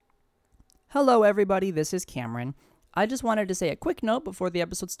Hello everybody, this is Cameron. I just wanted to say a quick note before the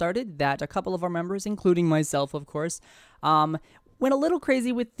episode started that a couple of our members, including myself of course, went a little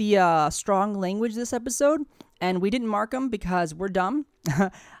crazy with the strong language this episode, and we didn't mark them because we're dumb.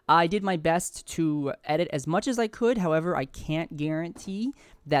 I did my best to edit as much as I could, however, I can't guarantee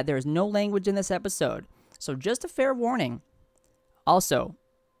that there's no language in this episode. So just a fair warning. Also,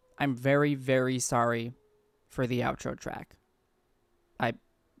 I'm very, very sorry for the outro track.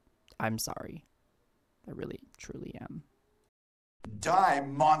 I'm sorry. I really, truly am. Die,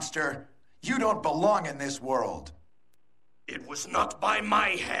 monster! You don't belong in this world! It was not by my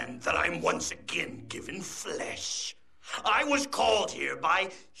hand that I'm once again given flesh. I was called here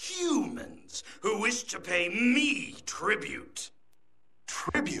by humans who wish to pay me tribute.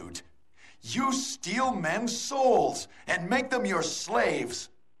 Tribute? You steal men's souls and make them your slaves.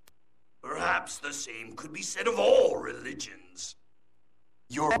 Perhaps the same could be said of all religions.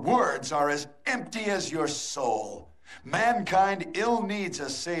 Your words are as empty as your soul. Mankind ill needs a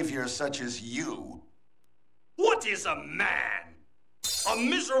savior such as you. What is a man? A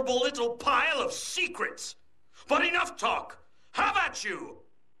miserable little pile of secrets. But enough talk. Have at you!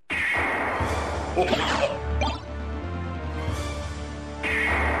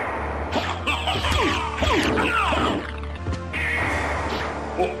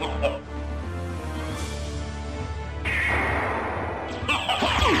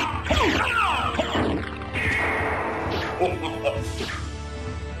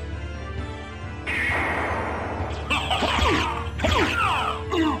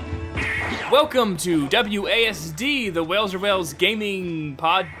 Welcome to WASD, the Wales or Wales gaming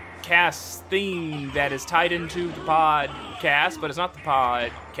podcast thing that is tied into the podcast, but it's not the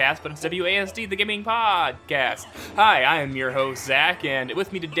podcast, but it's WASD, the gaming podcast. Hi, I am your host, Zach, and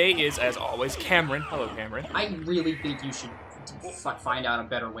with me today is, as always, Cameron. Hello, Cameron. I really think you should find out a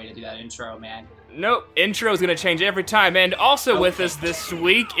better way to do that intro, man. Nope, intro is going to change every time. And also with us this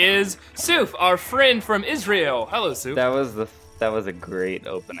week is Tzuf, our friend from Israel. Hello, Tzuf. That was a great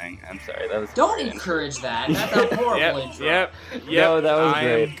opening. I'm sorry. Don't encourage that. That's a horrible intro. Yep. No, that was I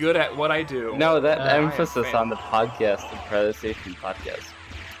great. am good at what I do. No, that emphasis on the podcast, the Prioritization podcast.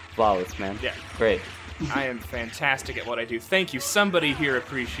 Flawless, man. Yeah. Great. I am fantastic at what I do. Thank you. Somebody here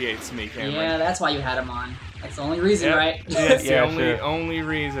appreciates me, Cameron. Yeah, that's why you had him on. That's the only reason, right? That's Yeah, the sure. only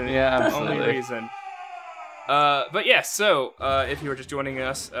reason. Yeah, absolutely. Only reason. But yeah, so if you were just joining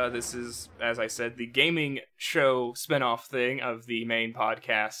us, this is, as I said, the gaming show spinoff thing of the main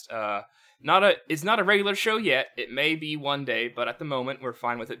podcast. It's not a regular show yet. It may be one day, but at the moment we're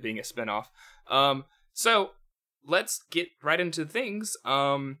fine with it being a spinoff. So let's get right into things.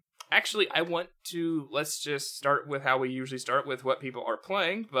 Actually, let's just start with how we usually start with what people are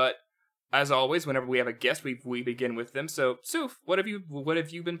playing. But as always, whenever we have a guest, we begin with them. So, Tzuf, what have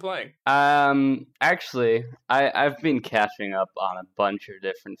you been playing? Actually, I've been catching up on a bunch of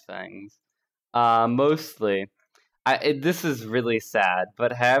different things. Mostly, this is really sad,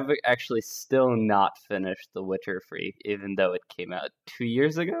 but have actually still not finished The Witcher 3, even though it came out 2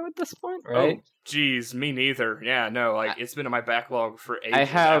 years ago at this point, right? Oh, geez, me neither. Yeah, no, it's been in my backlog for ages.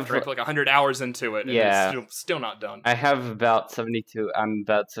 After I put like 100 hours into it, and it's still not done. I have about 72. I'm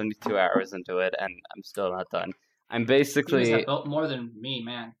about 72 hours into it, and I'm still not done. I'm basically. You guys have built more than me,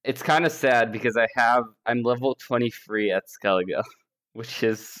 man. It's kind of sad because I'm level 23 at Skellige, which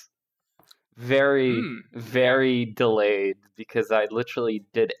is very, very delayed because I literally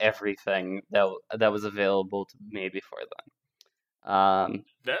did everything that was available to me before then.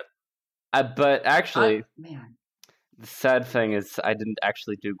 But actually, the sad thing is I didn't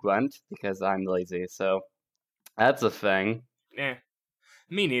actually do Gwent because I'm lazy, so that's a thing.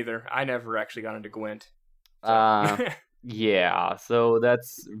 Me neither. I never actually got into Gwent. Yeah, so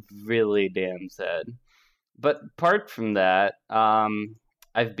that's really damn sad. But apart from that,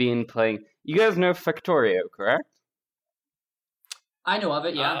 I've been playing. You guys know Factorio, correct? I know of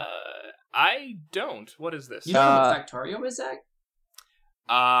it, yeah. I don't. What is this? You know what Factorio is, Zach?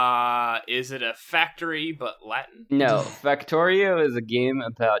 Is it a factory but Latin? No, Factorio is a game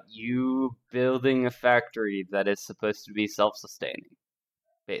about you building a factory that is supposed to be self-sustaining,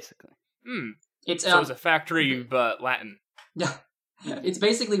 basically. It's a factory but Latin. It's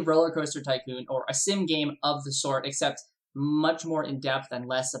basically Roller Coaster Tycoon, or a sim game of the sort, except much more in depth and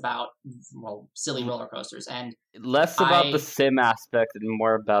less about silly roller coasters, and less about the sim aspect and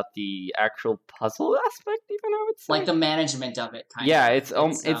more about the actual puzzle aspect. Even I would say, like the management of it. It's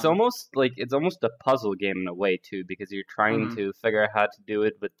almost a puzzle game in a way too, because you're trying to figure out how to do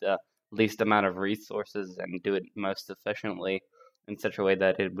it with the least amount of resources and do it most efficiently in such a way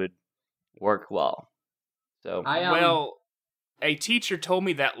that it would work well. So a teacher told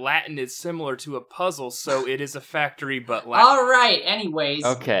me that Latin is similar to a puzzle, so it is a factory, but Latin. All right. Anyways,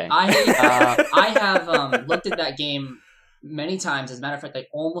 Okay. I have looked at that game many times. As a matter of fact, I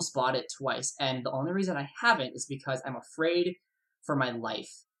almost bought it twice, and the only reason I haven't is because I'm afraid for my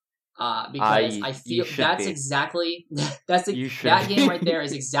life. Because I feel that's exactly that game right there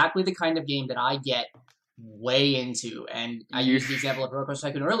is exactly the kind of game that I get way into. And I used the example of Roller Coaster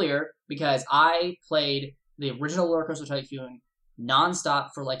Tycoon earlier because I played the original Roller Coaster Tycoon nonstop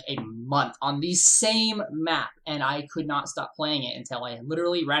for like a month on the same map, and I could not stop playing it until I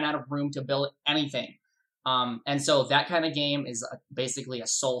literally ran out of room to build anything. And so that kind of game is basically a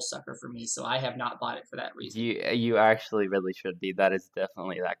soul sucker for me, so I have not bought it for that reason. You actually really should be. That is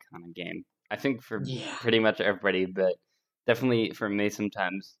definitely that kind of game. I think for pretty much everybody, but definitely for me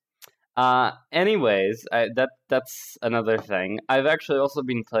sometimes. Anyways, that's another thing. I've actually also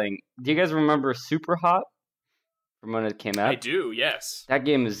been playing. Do you guys remember Super Hot from when it came out? I do, yes. That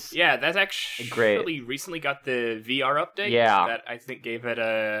game is that's actually great. Recently got the VR update. Yeah, that I think gave it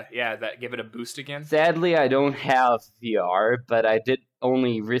a boost again. Sadly, I don't have VR, but I did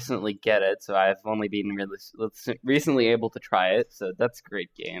only recently get it, so I've only been really recently able to try it. So that's a great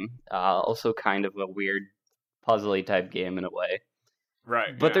game. Also, kind of a weird puzzly type game in a way.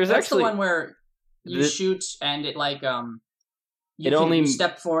 Right, but there's that's actually the one where you shoot and it like you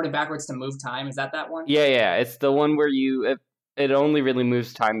step forward and backwards to move time. Is that one? Yeah. It's the one where it only really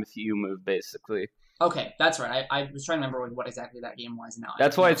moves time if you move, basically. Okay, that's right. I was trying to remember what exactly that game was now.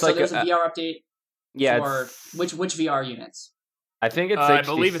 That's why it's like there's a VR update. Yeah. For which VR units? I think it's. I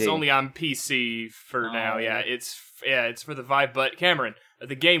believe it's only on PC for now. Yeah, it's for the Vive. But Cameron,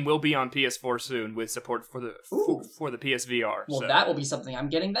 the game will be on PS4 soon with support for the PSVR. Well, that will be something I'm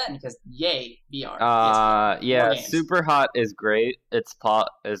getting then because yay VR. Yeah, Super Hot is great. Its plot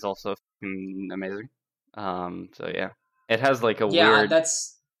is also amazing. So yeah, it has like a weird.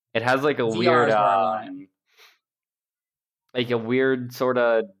 It has like a VR weird, like a weird sort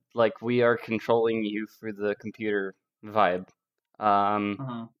of like we are controlling you through the computer vibe.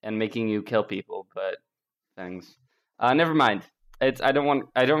 And making you kill people, but things. Never mind. I don't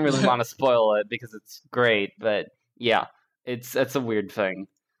really want to spoil it because it's great, but yeah, it's a weird thing.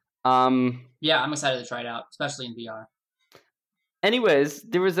 Yeah, I'm excited to try it out, especially in VR. Anyways,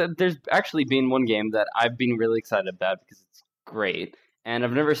 there's actually been one game that I've been really excited about because it's great, and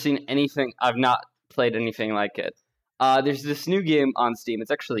I've not played anything like it. There's this new game on Steam. It's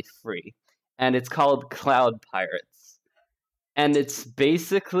actually free, and it's called Cloud Pirates. And it's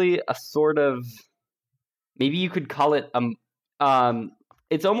basically a sort of, maybe you could call it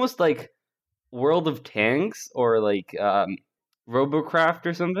it's almost like World of Tanks or like Robocraft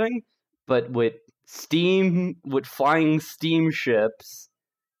or something, but with flying steamships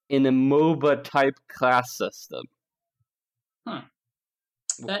in a MOBA type class system.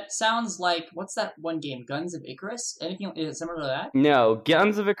 That sounds like, what's that one game? Guns of Icarus? Anything is it similar to that? No,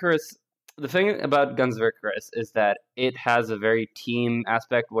 Guns of Icarus. The thing about Guns of Icarus is that it has a very team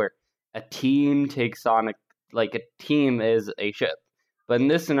aspect where a team takes on a team is a ship. But in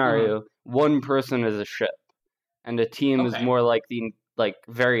this scenario, one person is a ship. And a team is more like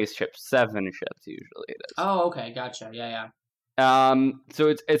various ships, 7 ships usually it is. Oh, okay, gotcha. Yeah.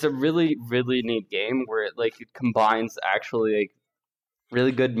 So it's a really, really neat game where it combines actually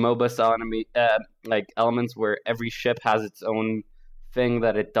really good MOBA style elements where every ship has its own thing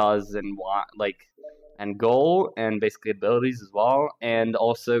that it does and goal and basically abilities as well, and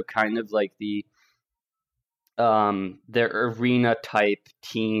also kind of like the arena type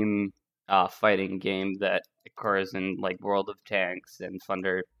team fighting game that occurs in like World of Tanks and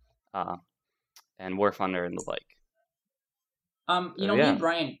Thunder and War Thunder and the like. Me and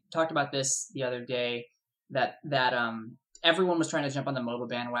Brian talked about this the other day that everyone was trying to jump on the MOBA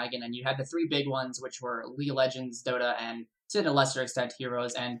bandwagon, and you had the 3 big ones, which were League of Legends, Dota, and to a lesser extent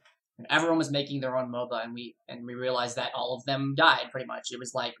Heroes, and everyone was making their own MOBA, and we realized that all of them died pretty much. It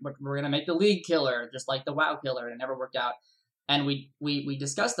was like, we're gonna make the League killer, just like the WoW killer, and it never worked out. And we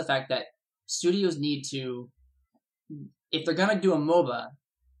discussed the fact that studios need to, if they're gonna do a MOBA,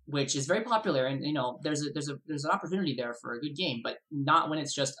 which is very popular, and there's an opportunity there for a good game, but not when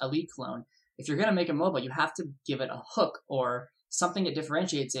it's just a League clone. If you're gonna make a MOBA, you have to give it a hook or something that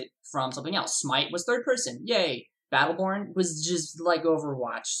differentiates it from something else. Smite was third person, yay. Battleborn was just like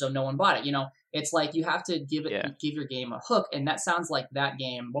Overwatch, so no one bought it. It's like you have to give your game a hook, and that sounds like that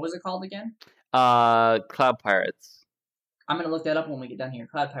game. What was it called again? Cloud Pirates. I'm gonna look that up when we get done here.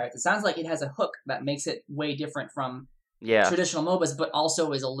 Cloud Pirates. It sounds like it has a hook that makes it way different from traditional MOBAs, but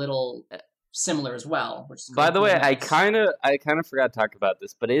also is a little similar as well. Which is by the way, nice. I kind of forgot to talk about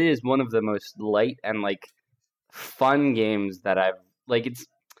this, but it is one of the most light and fun games that I've like. It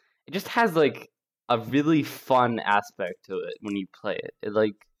just has like a really fun aspect to it when you play it.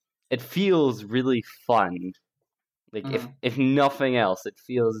 It feels really fun. Like if nothing else, it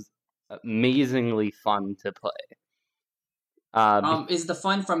feels amazingly fun to play. Is the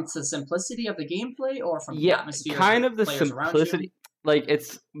fun from the simplicity of the gameplay or from the Yeah, atmosphere? kind of the players around you? simplicity. Like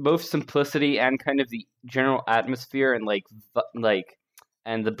it's both simplicity and kind of the general atmosphere and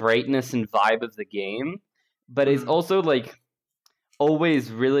and the brightness and vibe of the game. But it's also like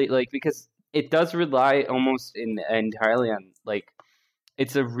always really like because it does rely almost entirely on like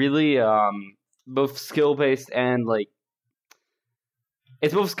it's a really both skill based and like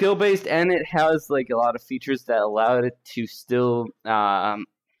it's both skill based and it has like a lot of features that allow it to still to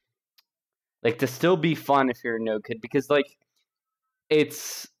still be fun if you're a no kid because like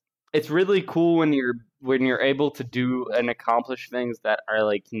it's really cool when you're able to do and accomplish things that are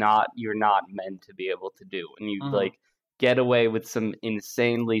like you're not meant to be able to do and you like get away with some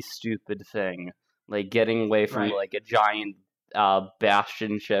insanely stupid thing like getting away from like a giant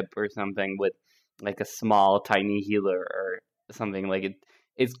bastion ship or something with like a small tiny healer or something like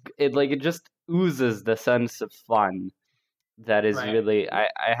it just oozes the sense of fun that is really I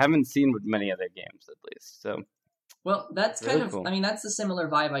haven't seen with many other games at least. So well, that's really kind of cool. I mean that's the similar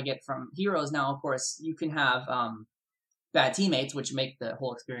vibe I get from Heroes. Now, of course, you can have bad teammates, which make the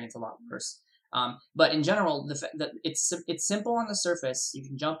whole experience a lot worse. But in general, it's simple on the surface. You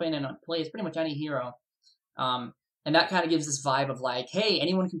can jump in and play as pretty much any hero. And that kind of gives this vibe of like, hey,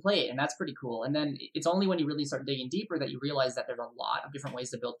 anyone can play it, and that's pretty cool. And then it's only when you really start digging deeper that you realize that there's a lot of different ways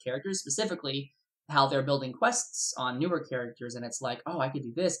to build characters, specifically how they're building quests on newer characters. And it's like, oh, I could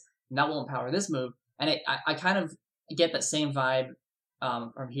do this, and that will empower this move. And I kind of get that same vibe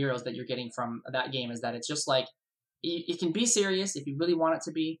from Heroes that you're getting from that game, is that it's just like, it can be serious if you really want it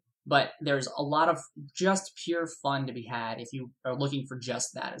to be, but there's a lot of just pure fun to be had if you are looking for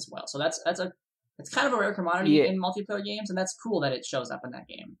just that as well. So it's kind of a rare commodity in multiplayer games, and that's cool that it shows up in that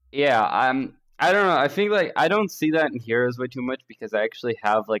game. Yeah, I don't know. I think like I don't see that in Heroes way too much because I actually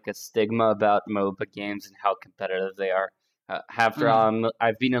have like a stigma about MOBA games and how competitive they are. After all,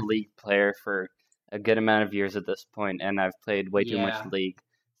 I've been a League player for a good amount of years at this point, and I've played way too much League.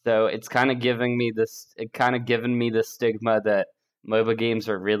 So it's kind of given me the stigma that MOBA games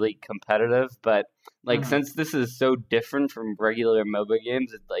are really competitive. But like since this is so different from regular MOBA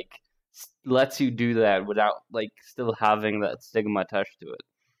games, it like lets you do that without like still having that stigma attached to it,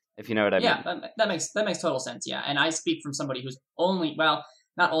 if you know what I mean. Yeah, that makes total sense. Yeah, and I speak from somebody who's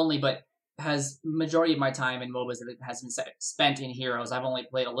not only, but has majority of my time in MOBAs that has been spent in Heroes. I've only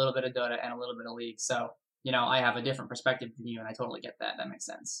played a little bit of Dota and a little bit of League, so I have a different perspective than you, and I totally get that. That makes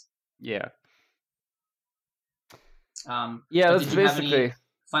sense. Yeah. Yeah, that's basically.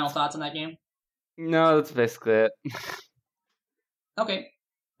 Final thoughts on that game? No, that's basically it. Okay.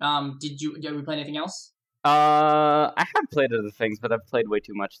 Did we play anything else? I have played other things, but I've played way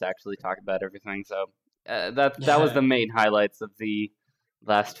too much to actually talk about everything. So that was the main highlights of the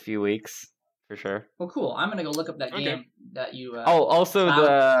last few weeks for sure. Well, cool. I'm gonna go look up that game that you. Also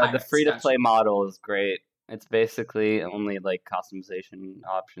the free to play model is great. It's basically only like customization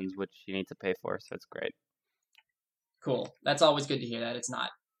options, which you need to pay for, so it's great. Cool. That's always good to hear that it's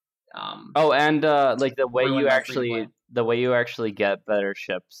not. And like the way you actually get better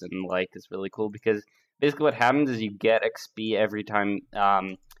ships and like is really cool because basically what happens is you get XP every time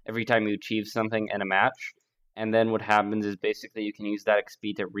you achieve something in a match, and then what happens is basically you can use that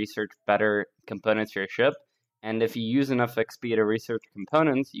XP to research better components for your ship, and if you use enough XP to research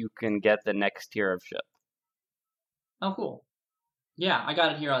components, you can get the next tier of ship. Oh, cool. Yeah, I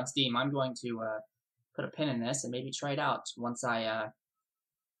got it here on Steam. I'm going to put a pin in this and maybe try it out once I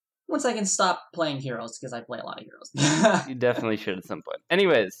can stop playing Heroes, because I play a lot of Heroes. You definitely should at some point.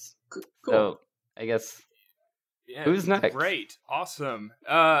 Anyways, cool. So I guess who's next? Great, awesome,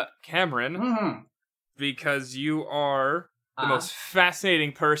 Cameron, because you are the most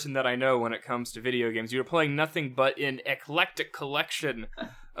fascinating person that I know when it comes to video games. You're playing nothing but an eclectic collection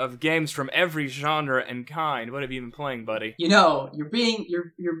of games from every genre and kind. What have you been playing, buddy? You're being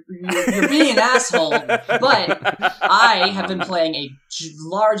an asshole, but I have been playing a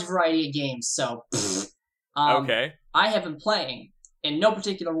large variety of games. So, okay, I have been playing in no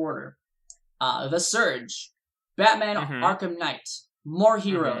particular order: The Surge, Batman: Arkham Knight, More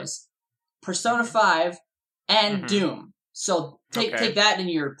Heroes, Persona 5, and Doom. So take that in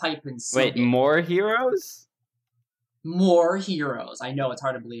your pipe and smoke. Wait, More Heroes? More Heroes. I know it's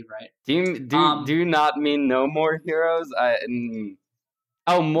hard to believe, right? Do you not mean No More Heroes?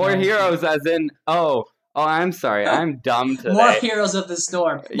 More Heroes as in Oh, I'm sorry. I'm dumb today. More Heroes of the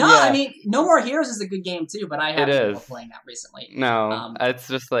Storm. No, Yeah. I mean, No More Heroes is a good game too, but I haven't been is. playing that recently. No, it's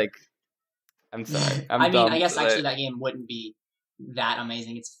just like, I'm sorry. I'm dumb I guess today. actually that game wouldn't be that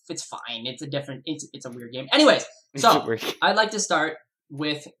amazing. It's fine. It's a weird game. Anyways, so I'd like to start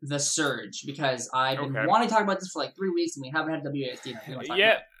with The Surge because I've been wanting to talk about this for like 3 weeks and we haven't had WASD.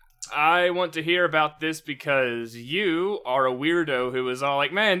 Yeah. I want to hear about this because you are a weirdo who is all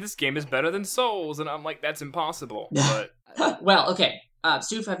like, man, this game is better than Souls. And I'm like, that's impossible. But well, okay.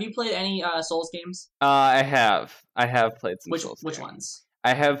 Tzuf, have you played any Souls games? I have played some Souls Which games. ones?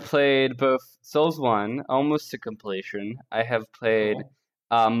 I have played both Souls 1, almost to completion. I have played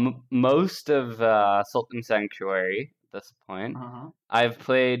most of Sultan Sanctuary at this point. I've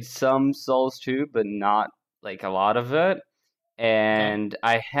played some Souls 2, but not like a lot of it. And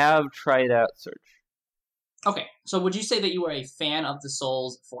I have tried out Surge. Okay, so would you say that you are a fan of the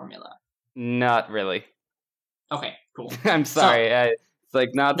Souls formula? Not really. Okay, cool. I'm sorry. It's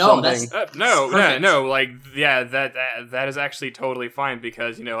like not No, something. No. Like, yeah, that is actually totally fine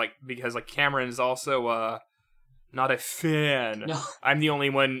because because Cameron is also not a fan. No. I'm the only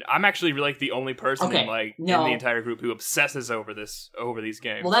one. I'm actually like the only person in the entire group who obsesses over these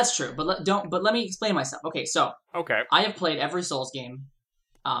games. Well, that's true, but let me explain myself. Okay, so I have played every Souls game,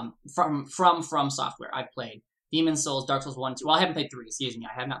 from Software. I've played Demon's Souls, Dark Souls 1, 2. Well, I haven't played 3. Excuse me,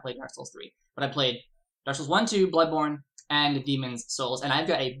 I have not played Dark Souls 3, but I played Dark Souls 1, 2, Bloodborne, and Demon's Souls, and I've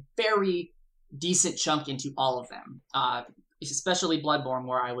got a very decent chunk into all of them. Especially Bloodborne,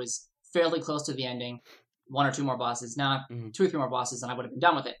 where I was fairly close to the ending. 1 or 2 more bosses, 2 or 3 more bosses, and I would have been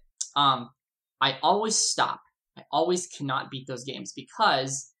done with it. I always stop. I always cannot beat those games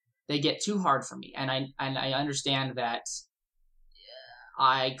because they get too hard for me, and I understand that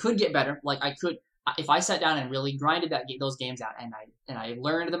I could get better. Like I could, if I sat down and really grinded those games out, and I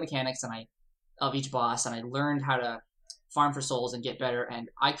learned the mechanics of each boss, and I learned how to farm for souls and get better, and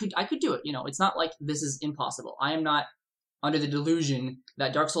I could do it. It's not like this is impossible. I am not under the delusion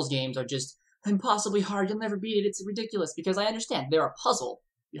that Dark Souls games are just impossibly hard, you'll never beat it, it's ridiculous, because I understand they're a puzzle.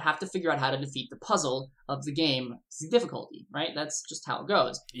 You have to figure out how to defeat the puzzle of the game, difficulty, right? That's just how it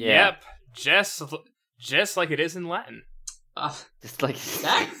goes. Yep, just like it is in Latin. Just like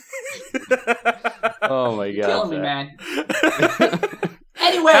that. Oh my god, you're killing me, man.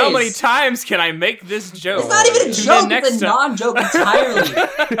 Anyways, how many times can I make this joke? It's not even a joke; it's a non-joke entirely.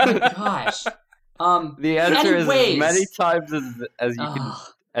 Oh my gosh. The answer is as many times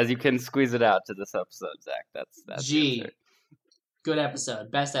as you can squeeze it out to this episode, Zach. That's G. Good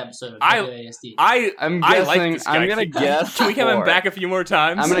episode. Best episode of WASD. I'm guessing, like this guy. I'm going to guess Can we have him back a few more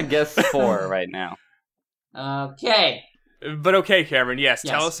times? I'm going to guess 4 right now. Okay. But okay, Cameron, yes.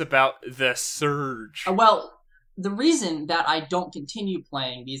 Tell us about The Surge. Well, the reason that I don't continue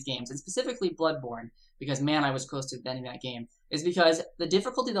playing these games, and specifically Bloodborne, because, man, I was close to ending that game, is because the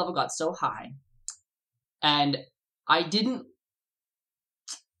difficulty level got so high, and I didn't...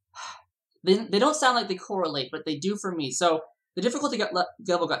 They don't sound like they correlate, but they do for me. So the difficulty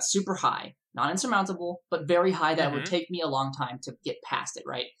level got super high, not insurmountable, but very high that it would take me a long time to get past it,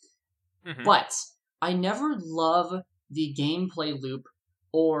 right? But I never love the gameplay loop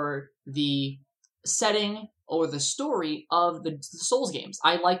or the setting or the story of the Souls games.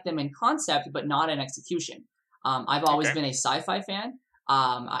 I like them in concept, but not in execution. I've always been a sci-fi fan.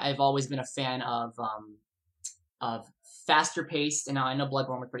 I've always been a fan of faster paced, and I know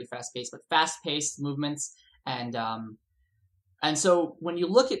Bloodborne was pretty fast paced, but fast paced movements, and so when I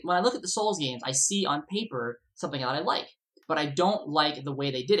look at the Souls games, I see on paper something that I like, but I don't like the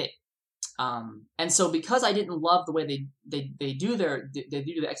way they did it. And so because I didn't love the way they do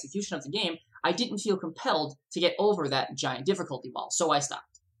the execution of the game, I didn't feel compelled to get over that giant difficulty wall, so I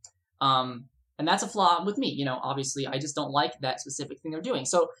stopped. And that's a flaw with me, obviously I just don't like that specific thing they're doing.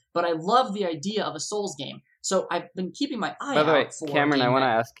 So, but I love the idea of a Souls game. So I've been keeping my eye out for... By the way, Cameron, I want to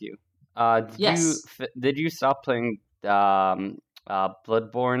ask you. Did you stop playing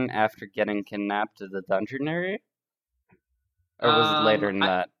Bloodborne after getting kidnapped to the dungeon area? Or was it later than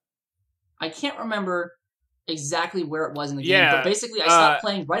that? I can't remember exactly where it was in the game, but basically I stopped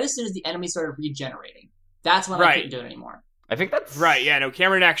playing right as soon as the enemy started regenerating. That's when I couldn't do it anymore. I think that's... Right, yeah, no,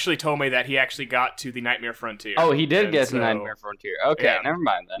 Cameron actually told me that he actually got to the Nightmare Frontier. Oh, he did get to Nightmare Frontier. Okay, never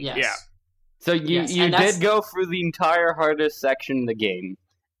mind then. Yes. Yeah. So you did go through the entire hardest section of the game,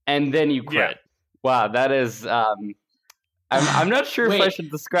 and then you quit. Yeah. Wow, that is... I'm not sure if I should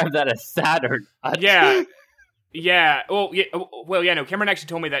describe that as sad or not. Yeah. Yeah. No, Cameron actually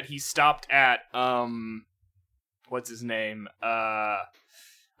told me that he stopped at, what's his name?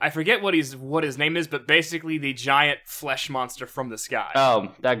 I forget what his name is, but basically the giant flesh monster from the sky.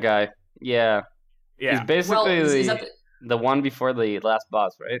 Oh, that guy. Yeah. Yeah. He's basically is that the one before the last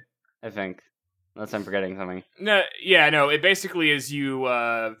boss, right? I think. Unless I'm forgetting something. No, it basically is you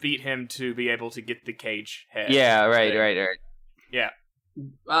beat him to be able to get the cage head. Yeah, right. Yeah.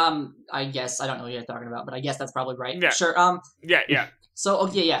 I guess I don't know what you're talking about, but I guess that's probably right. Yeah. Sure. Yeah. So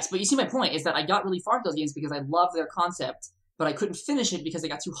okay, yes, but you see my point is that I got really far in those games because I loved their concept, but I couldn't finish it because it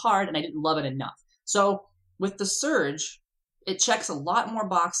got too hard and I didn't love it enough. So with the Surge, it checks a lot more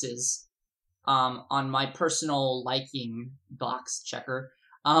boxes on my personal liking box checker,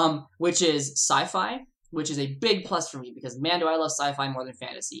 which is sci-fi, which is a big plus for me because man, do I love sci-fi more than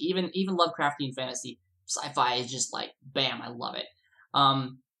fantasy. Even Lovecraftian fantasy, sci-fi is just like bam, I love it.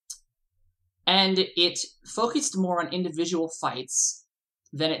 And it focused more on individual fights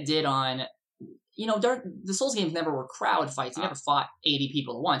than it did on, the Souls games never were crowd fights. You never fought 80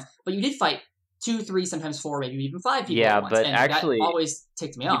 people at once, but you did fight 2, 3, sometimes 4, maybe even 5 people at once. But and actually, that always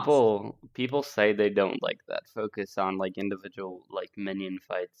ticked me off. People say they don't like that focus on like individual like minion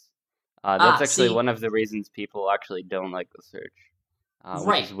fights. That's actually one of the reasons people actually don't like the Surge,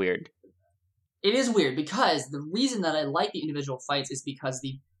 which is weird. It is weird because the reason that I like the individual fights is because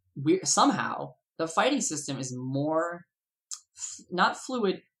somehow the fighting system is more not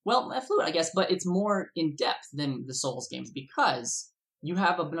fluid. Well, fluid, I guess, but it's more in depth than the Souls games because you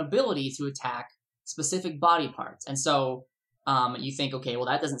have an ability to attack specific body parts, and so you think, okay, well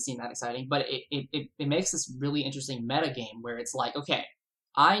that doesn't seem that exciting, but it makes this really interesting meta game where it's like, okay,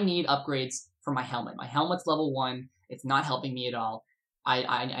 I need upgrades for my helmet. My helmet's level 1. It's not helping me at all.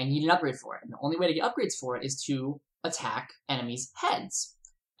 I need an upgrade for it. And the only way to get upgrades for it is to attack enemies' heads.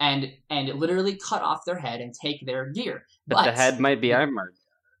 And literally cut off their head and take their gear. But the head might be armored.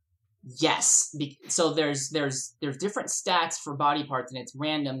 Yes. So there's different stats for body parts, and it's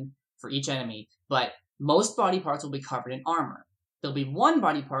random for each enemy. But most body parts will be covered in armor. There'll be one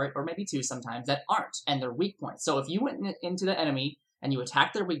body part, or maybe 2 sometimes, that aren't, and they're weak points. So if you went into the enemy and you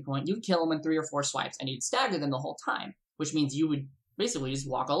attacked their weak point, you'd kill them in 3 or 4 swipes, and you'd stagger them the whole time, which means you would basically just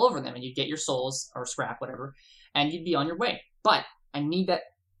walk all over them, and you'd get your souls, or scrap, whatever, and you'd be on your way. But I need that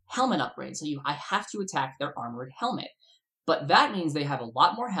helmet upgrade, so I have to attack their armored helmet. But that means they have a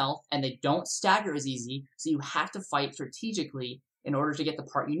lot more health, and they don't stagger as easy, so you have to fight strategically in order to get the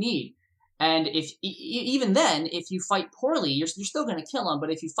part you need. And even then, if you fight poorly, you're still going to kill them,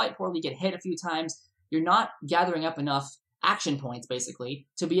 but if you fight poorly, get hit a few times, you're not gathering up enough action points, basically,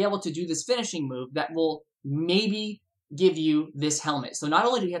 to be able to do this finishing move that will maybe give you this helmet. So not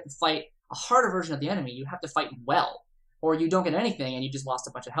only do you have to fight a harder version of the enemy, you have to fight well, or you don't get anything and you just lost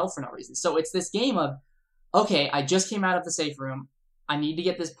a bunch of health for no reason. So it's this game of, okay, I just came out of the safe room, I need to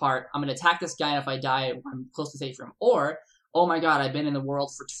get this part, I'm going to attack this guy, and if I die, I'm close to the safe room. Or, oh my god, I've been in the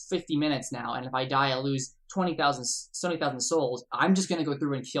world for 50 minutes now, and if I die, I lose 20,000 souls. I'm just going to go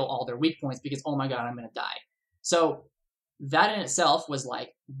through and kill all their weak points because, oh my god, I'm going to die. So that in itself was like,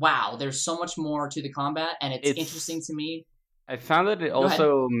 wow, there's so much more to the combat, and it's interesting to me. I found that it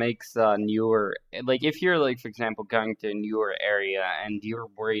also makes newer, like if you're like, for example, going to a newer area and you're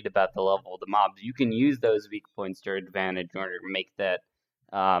worried about the level of the mobs, you can use those weak points to your advantage in order to make that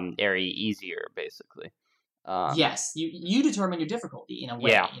area easier, basically. Yes, you determine your difficulty in a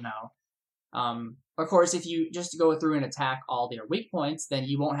way, Of course, if you just go through and attack all their weak points, then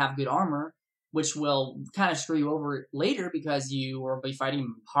you won't have good armor, which will kind of screw you over later because you will be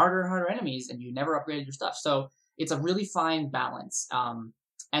fighting harder and harder enemies and you never upgraded your stuff. So it's a really fine balance.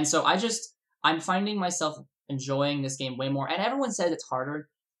 And so I'm finding myself enjoying this game way more. And everyone says it's harder.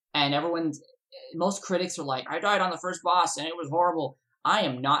 And most critics are like, I died on the first boss and it was horrible. I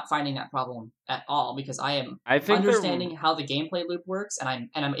am not finding that problem at all because I am understanding how the gameplay loop works, and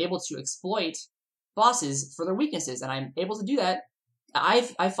I'm able to exploit bosses for their weaknesses, and I'm able to do that.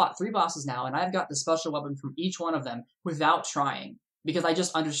 I've fought 3 bosses now, and I've got the special weapon from each one of them without trying because I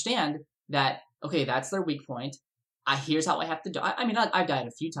just understand that, okay, that's their weak point. Here's how I have to do. I mean, I've died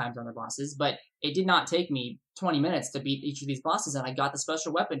a few times on the bosses, but it did not take me 20 minutes to beat each of these bosses, and I got the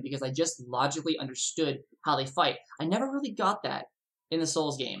special weapon because I just logically understood how they fight. I never really got that in the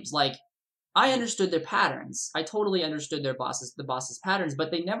Souls games. Like, I understood their patterns. I totally understood the bosses' patterns,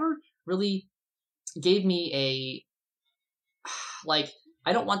 but they never really gave me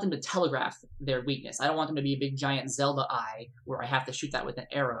I don't want them to telegraph their weakness. I don't want them to be a big giant Zelda eye where I have to shoot that with an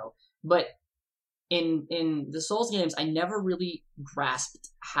arrow. But in the Souls games, I never really grasped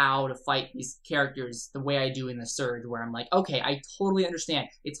how to fight these characters the way I do in the Surge, where I'm like, okay, I totally understand.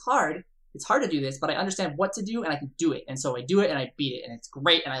 It's hard to do this, but I understand what to do and I can do it. And so I do it and I beat it and it's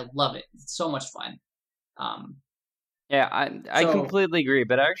great and I love it. It's so much fun. I completely agree,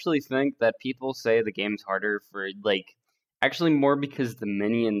 but I actually think that people say the game's harder for, like, actually more because the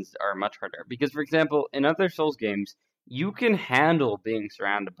minions are much harder. Because, for example, in other Souls games, you can handle being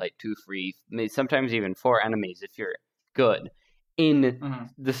surrounded by 2, 3, sometimes even 4 enemies if you're good. In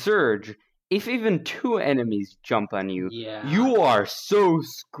the Surge, if even 2 enemies jump on you, you are so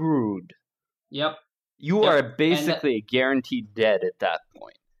screwed. Yep. You are basically guaranteed dead at that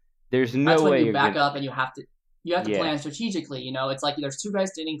point. There's no that's way when you back up, and you have to plan strategically. It's like there's 2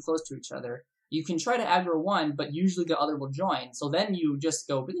 guys standing close to each other. You can try to aggro one, but usually the other will join. So then you just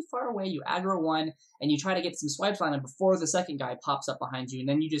go really far away, you aggro one, and you try to get some swipes on him before the second guy pops up behind you, and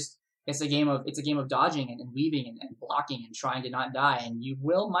then it's a game of dodging and weaving and blocking and trying to not die, and you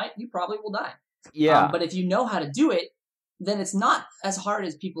probably will die. Yeah. But if you know how to do it, then it's not as hard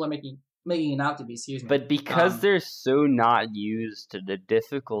as people are making it out to be. Excuse me. But because they're so not used to the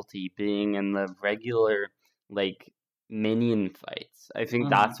difficulty being in the regular minion fights, I think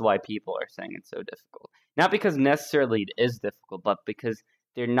that's why people are saying it's so difficult. Not because necessarily it is difficult, but because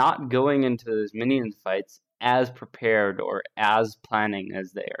they're not going into those minion fights as prepared or as planning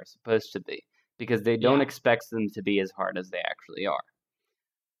as they are supposed to be, because they don't expect them to be as hard as they actually are.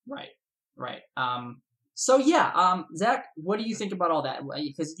 Right. So Zach, what do you think about all that?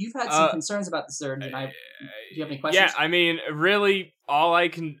 Because you've had some concerns about the Surge, and do you have any questions? Yeah, I mean, really, all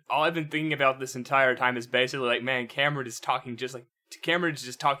I've been thinking about this entire time is basically man, Cameron is just talking just like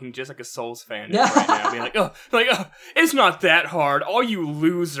a Souls fan right now, being oh, it's not that hard. All you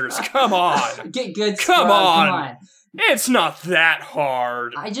losers, come on, get good. Come on. It's not that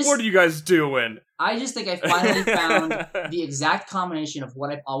hard. What are you guys doing? I just think I finally found the exact combination of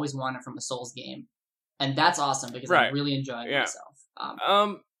what I've always wanted from a Souls game. And that's awesome because I'm really enjoying myself.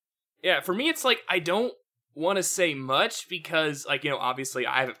 For me, it's I don't want to say much because, obviously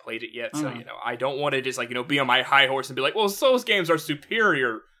I haven't played it yet. So, I don't want to just, be on my high horse and be well, Souls games are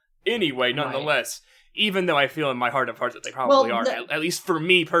superior anyway, nonetheless. Right. Even though I feel in my heart of hearts that they probably are, at least for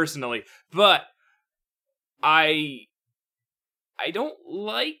me personally. But I don't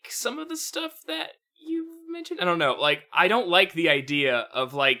like some of the stuff that you've mentioned. I don't know. I don't like the idea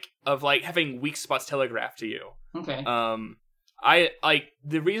of having weak spots telegraphed to you. Okay. I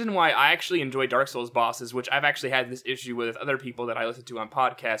the reason why I actually enjoy Dark Souls bosses, which I've actually had this issue with other people that I listen to on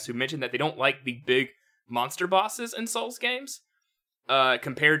podcasts who mentioned that they don't like the big monster bosses in Souls games,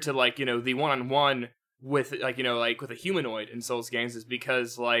 compared to the one-on-one with with a humanoid in Souls games, is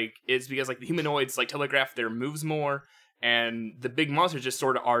because the humanoids telegraph their moves more. And the big monsters just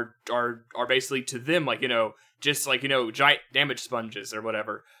sort of are basically to them just giant damage sponges or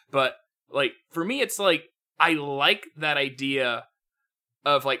whatever. But for me, it's I like that idea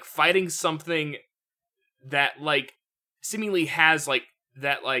of fighting something that seemingly has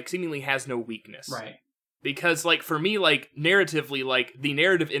seemingly has no weakness, right? Because for me, narratively, the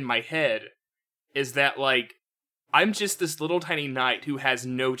narrative in my head is that I'm just this little tiny knight who has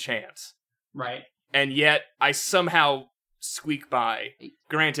no chance, right? And yet I somehow squeak by.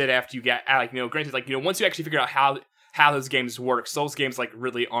 Granted, after you get once you actually figure out how those games work, Souls games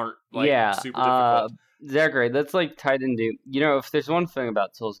really aren't super difficult. Zachary, that's tied into if there's one thing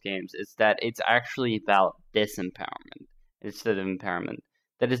about Souls games, it's that it's actually about disempowerment instead of empowerment.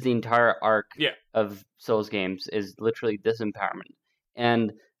 That is the entire arc of Souls games, is literally disempowerment.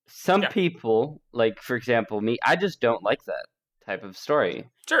 And some people, for example me, I just don't like that type of story.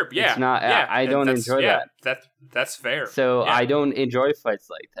 Sure, yeah. It's not. Yeah, I don't enjoy that. That's fair. So I don't enjoy fights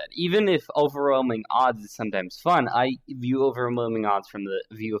like that. Even if overwhelming odds is sometimes fun, I view overwhelming odds from the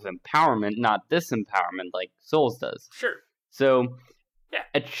view of empowerment, not disempowerment, like Souls does. Sure. So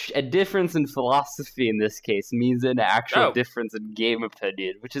a difference in philosophy in this case means an actual difference in game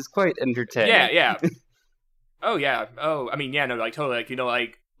opinion, which is quite entertaining. Yeah. Oh yeah. Oh, I mean, yeah. No, totally.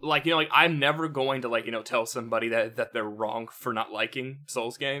 I'm never going to tell somebody that they're wrong for not liking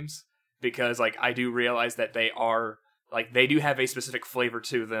Souls games, because I do realize that they are they do have a specific flavor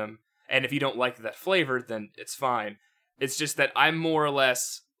to them, and if you don't like that flavor, then it's fine. It's just that I'm more or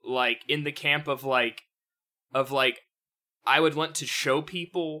less in the camp of I would want to show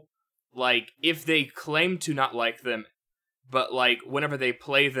people if they claim to not like them, but whenever they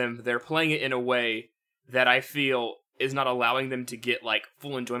play them, they're playing it in a way that I feel is not allowing them to get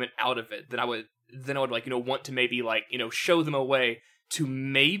full enjoyment out of it, then I would want to maybe show them a way to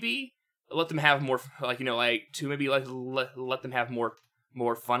maybe let them have more to maybe let them have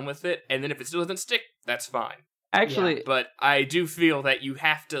more fun with it, and then if it still doesn't stick, that's fine. Actually, but I do feel that you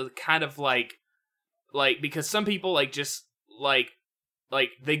have to kind of because some people just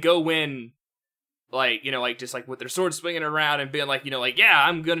they go in just with their sword swinging around and being yeah,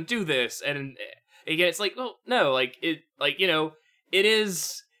 I'm gonna do this, and again, it's well, no, it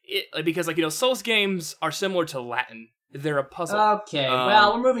is because Souls games are similar to Latin They're a puzzle. Okay,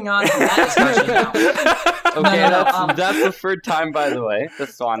 well, we're moving on from that discussion now. Okay, that's the third time, by the way.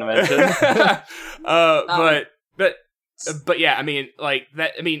 Just want to mention. But yeah, I mean, like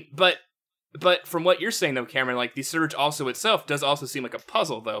that. I mean, but from what you're saying though, Cameron, like the Surge also itself does also seem like a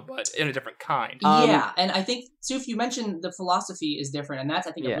puzzle though, but in a different kind. Yeah, and I think Tzuf, you mentioned the philosophy is different, and that's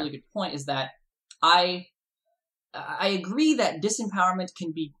I think a really good point. Is that I agree that disempowerment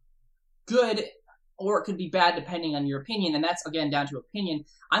can be good or it could be bad depending on your opinion, and that's again down to opinion.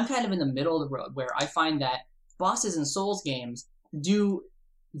 I'm kind of in the middle of the road where I find that bosses in Souls games do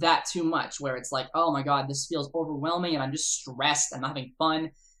that too much, where it's like, oh my god, this feels overwhelming and I'm just stressed, I'm not having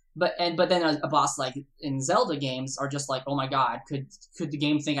fun. But then a boss like in Zelda games are just like, oh my god, could the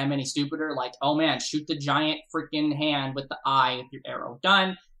game think I'm any stupider? Like, oh man, shoot the giant freaking hand with the eye with your arrow.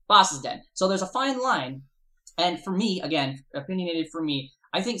 Done. Boss is dead. So there's a fine line. And for me, again, opinionated for me,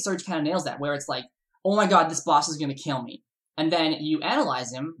 I think Surge kind of nails that, where it's like, oh my god, this boss is going to kill me. And then you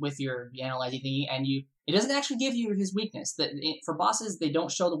analyze him with your analyzing thingy, and it doesn't actually give you his weakness. For bosses, they don't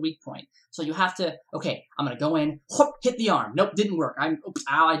show the weak point. So you have to, okay, I'm going to go in, whoop, hit the arm. Nope, didn't work.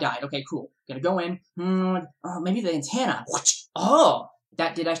 I died. Okay, cool. Going to go in, maybe the antenna. Oh,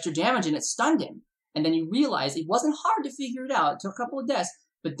 that did extra damage and it stunned him. And then you realize it wasn't hard to figure it out. It took a couple of deaths.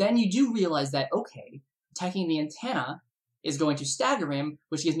 But then you do realize that, okay, attacking the antenna is going to stagger him,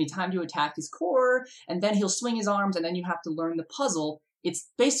 which gives me time to attack his core, and then he'll swing his arms, and then you have to learn the puzzle.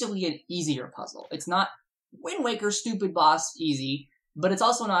 It's basically an easier puzzle. It's not Wind Waker, stupid boss, easy, but it's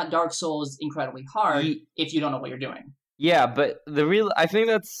also not Dark Souls, incredibly hard if you don't know what you're doing. Yeah, but I think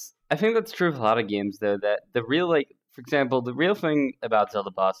that's true of a lot of games, though, that for example, the real thing about Zelda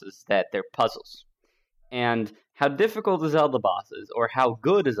bosses is that they're puzzles. And how difficult a Zelda boss is, or how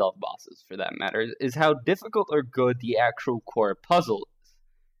good a Zelda boss is, for that matter, is how difficult or good the actual core puzzle is.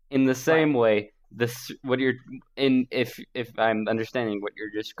 In the same way, if I'm understanding what you're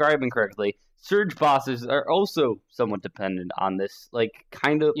describing correctly, Surge bosses are also somewhat dependent on this, like,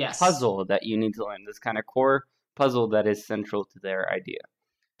 kind of puzzle that you need to learn, this kind of core puzzle that is central to their idea.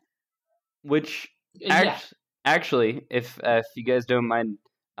 Which, actually, if you guys don't mind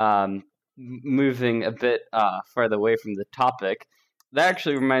moving a bit farther away from the topic, that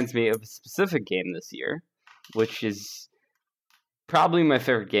actually reminds me of a specific game this year, which is probably my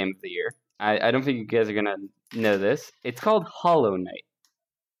favorite game of the year. I don't think you guys are going to know this. It's called Hollow Knight.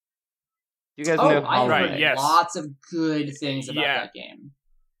 You guys know Hollow Knight? Yes. Lots of good things about that game.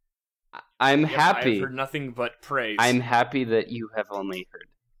 I'm happy. I've heard nothing but praise. I'm happy that you have only heard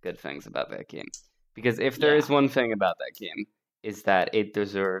good things about that game. Because if there is one thing about that game, is that it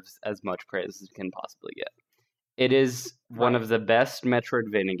deserves as much praise as it can possibly get. It is one of the best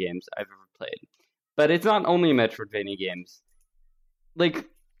Metroidvania games I've ever played. But it's not only Metroidvania games. Like,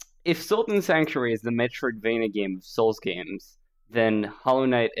 if Sultan Sanctuary is the Metroidvania game of Souls games, then Hollow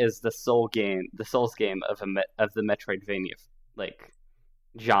Knight is the Souls game of the Metroidvania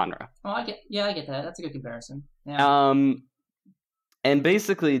genre. Oh, I get that. That's a good comparison. Yeah. And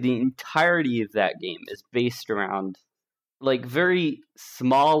basically the entirety of that game is based around very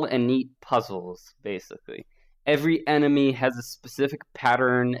small and neat puzzles, basically. Every enemy has a specific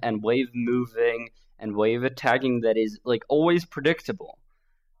pattern and way of moving and way of attacking that is always predictable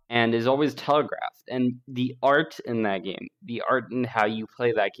and is always telegraphed. And the art in that game, the art in how you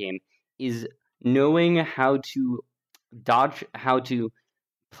play that game, is knowing how to dodge, how to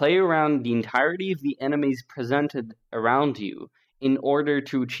play around the entirety of the enemies presented around you in order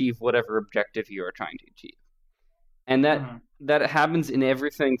to achieve whatever objective you are trying to achieve. And that happens in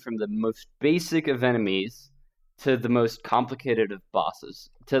everything from the most basic of enemies to the most complicated of bosses,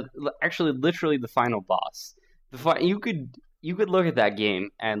 to actually literally the final boss. You could look at that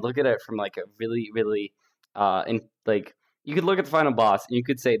game and look at it from a really, really you could look at the final boss and you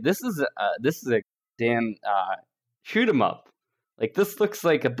could say, this is a damn shoot 'em up. This looks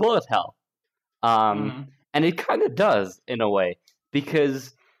like a bullet hell. And it kind of does in a way,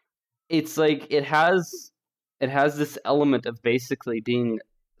 because it's it has this element of basically being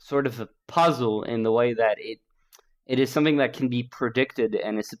sort of a puzzle in the way that it is something that can be predicted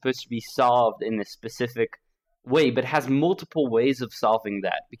and is supposed to be solved in a specific way, but has multiple ways of solving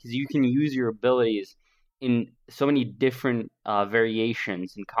that, because you can use your abilities in so many different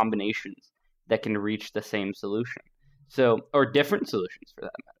variations and combinations that can reach the same solution. So, or different solutions for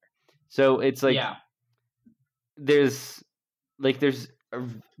that matter. So it's there's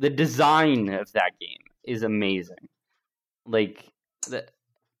the design of that game is amazing.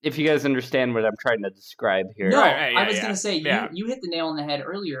 If you guys understand what I'm trying to describe here. No, I was going to say, you hit the nail on the head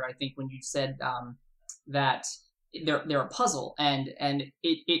earlier, I think, when you said that they're a puzzle, and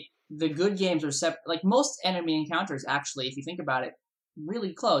the good games are like most enemy encounters. Actually, if you think about it,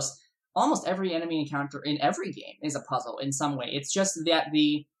 really close. Almost every enemy encounter in every game is a puzzle in some way. It's just that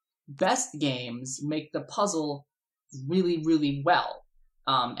the best games make the puzzle really, really well.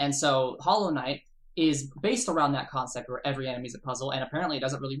 And so Hollow Knight is based around that concept where every enemy is a puzzle, and apparently it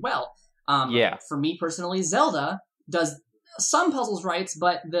does it really well. For me personally, Zelda does some puzzles right,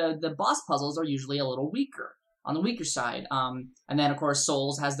 but the boss puzzles are usually a little weaker, on the weaker side. And then, of course,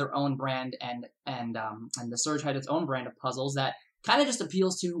 Souls has their own brand, and the Surge had its own brand of puzzles that kind of just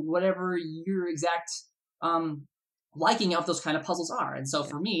appeals to whatever your exact liking of those kind of puzzles are. And so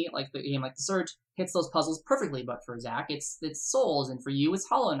for me, like the game like the Surge hits those puzzles perfectly, but for Zach, it's Souls, and for you, it's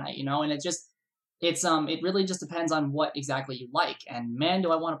Hollow Knight, and it really just depends on what exactly you like. And man,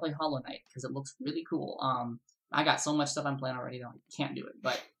 do I want to play Hollow Knight, because it looks really cool. I got so much stuff I'm playing already that I can't do it,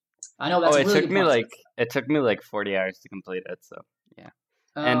 but I know that's really good. It took me like 40 hours to complete it, so yeah.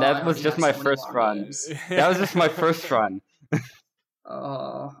 And that was just my first run. That was just my first run.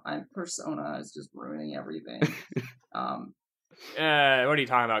 Persona is just ruining everything. What are you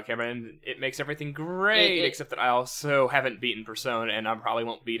talking about, Cameron? It makes everything great, except that I also haven't beaten Persona, and I probably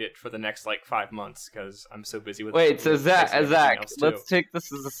won't beat it for the next 5 months because I'm so busy with. Wait, so Zach, let's take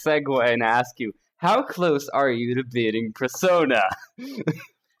this as a segue and ask you, how close are you to beating Persona?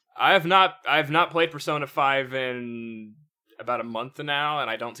 I have not played Persona 5 in about a month now,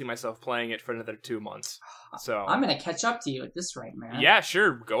 and I don't see myself playing it for another 2 months. So I'm gonna catch up to you at this rate, man. Yeah,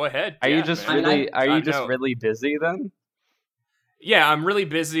 sure, go ahead. Are you just really busy then? Yeah, I'm really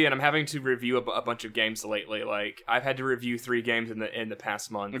busy, and I'm having to review a bunch of games lately. Like, I've had to review 3 games in the past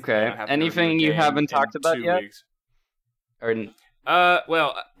month. Okay. Anything you haven't talked about yet? Weeks. Or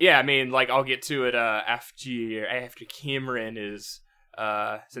well, yeah. I mean, I'll get to it after Cameron is.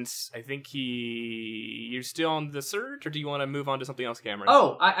 Since I think you're still on the Surge, or do you want to move on to something else, Cameron?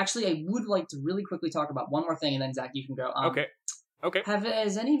 Oh, I would like to really quickly talk about one more thing, and then Zach, you can go. Okay. Have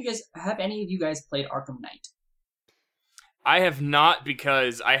any of you guys played Arkham Knight? I have not,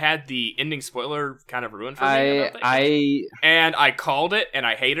 because I had the ending spoiler kind of ruined for me. And I called it, and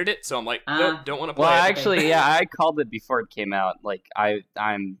I hated it, so I'm like, nope, don't want to play it. Well, actually, yeah, I called it before it came out. Like,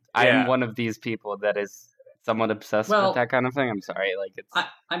 I'm one of these people that is somewhat obsessed with that kind of thing. I'm sorry,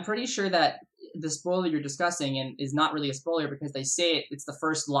 I'm pretty sure that the spoiler you're discussing is not really a spoiler, because they say it's the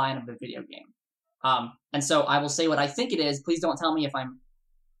first line of the video game. And so I will say what I think it is. Please don't tell me if I'm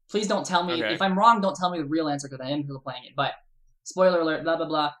wrong. Don't tell me the real answer, because I am still playing it. But spoiler alert, blah blah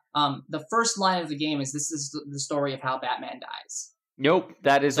blah. The first line of the game is, "This is the story of how Batman dies." Nope,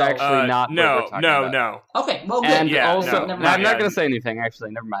 that is actually not. No. Okay, well, good. And also, I'm not going to say anything.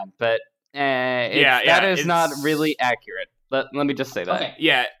 Actually, never mind. But that is not really accurate. Let me just say that. Okay.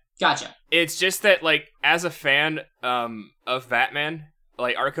 Yeah. Gotcha. It's just that, as a fan of Batman,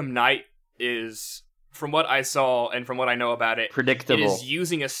 Arkham Knight is, from what I saw and from what I know about it, predictable. It is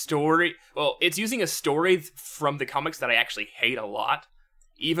using a story. Well, it's using a story from the comics that I actually hate a lot,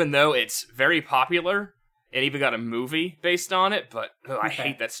 even though it's very popular. It even got a movie based on it, but I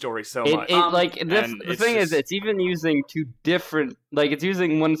hate that story so much. The thing is, it's even using 2 different... it's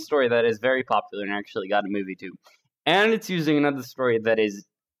using one story that is very popular and actually got a movie too. And it's using another story that is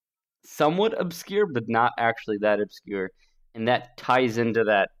somewhat obscure, but not actually that obscure. And that ties into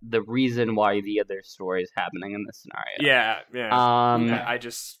the reason why the other story is happening in this scenario. Yeah.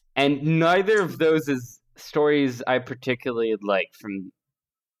 And neither of those is stories I particularly like from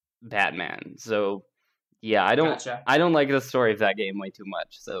Batman, so... Yeah, I don't like the story of that game way too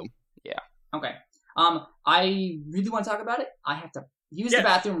much, so yeah. Okay. I really want to talk about it. I have to use the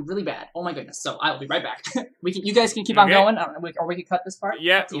bathroom really bad. Oh my goodness. So I will be right back. You guys can keep on going, or we can cut this part.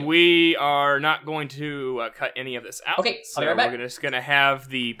 Yeah, we are not going to cut any of this out. Okay, so I'll be right back. We're just gonna have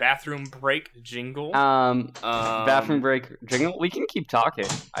the bathroom break jingle. Bathroom break jingle. We can keep talking.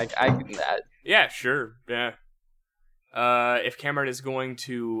 I can do that. Yeah, sure. Yeah. If Cameron is going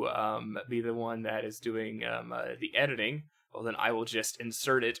to be the one that is doing the editing, well, then I will just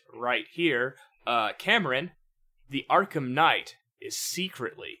insert it right here. Cameron, the Arkham Knight is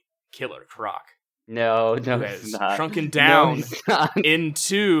secretly Killer Croc. No, it's not. Shrunken down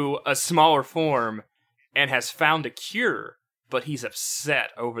into a smaller form and has found a cure, but he's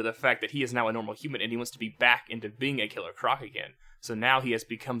upset over the fact that he is now a normal human and he wants to be back into being a Killer Croc again. So now he has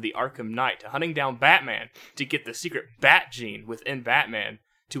become the Arkham Knight, hunting down Batman to get the secret Bat gene within Batman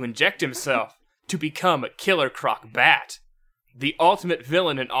to inject himself to become a Killer Croc Bat, the ultimate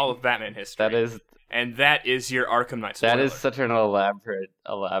villain in all of Batman history. That is your Arkham Knight spoiler. That is such an elaborate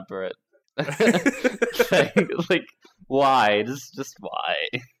thing. Why? Just why,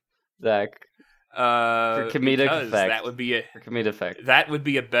 Zach? For comedic because effect. that would be For comedic effect. that would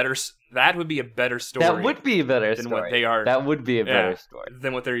be a better story. That would be a better than story. what they are. That would be a better story.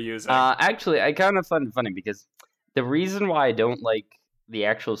 Than what they're using. Actually, I kind of find it funny because the reason why I don't like the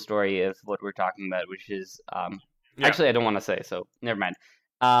actual story of what we're talking about, which is actually I don't want to say, so never mind.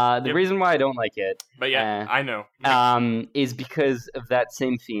 The reason why I don't like it, but yeah, I know, is because of that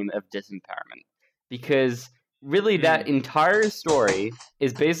same theme of disempowerment. Because really, that entire story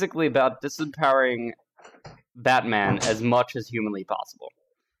is basically about disempowering Batman as much as humanly possible,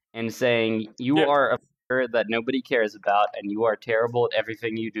 and saying you are a figure that nobody cares about, and you are terrible at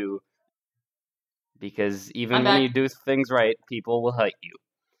everything you do. Because even when you do things right, people will hate you.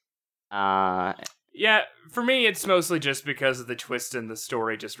 Yeah, for me, it's mostly just because of the twist in the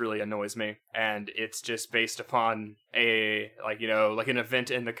story just really annoys me. And it's just based upon an event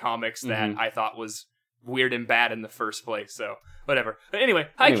in the comics that I thought was weird and bad in the first place. So, whatever. But anyway,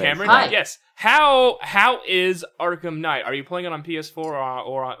 hi, Cameron. Hi. Yes. How is Arkham Knight? Are you playing it on PS4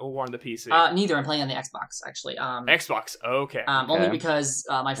 or on the PC? Neither. I'm playing on the Xbox, actually. Xbox, okay. Only because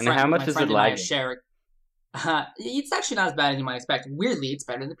my friend, how much is it and I lagging? share. It's actually not as bad as you might expect. Weirdly, it's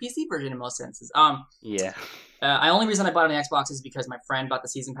better than the PC version in most senses. Yeah. The only reason I bought it on the Xbox is because my friend bought the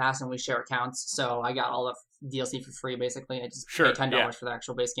season pass and we share accounts, so I got all the DLC for free. Basically, I just paid $10 for the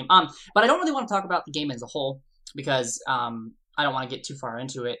actual base game. But I don't really want to talk about the game as a whole because I don't want to get too far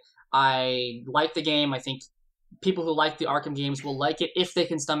into it. I like the game. I think people who like the Arkham games will like it if they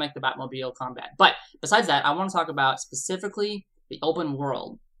can stomach the Batmobile combat. But besides that, I want to talk about specifically the open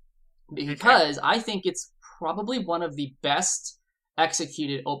world because I think it's probably one of the best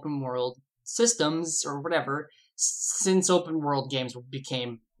executed open world systems or whatever since open world games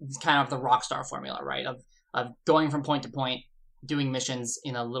became kind of the Rockstar formula, right? Of going from point to point, doing missions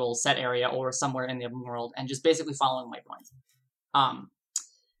in a little set area or somewhere in the open world, and just basically following my point.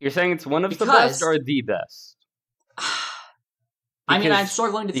 You're saying it's one of the best or the best? I mean, I'm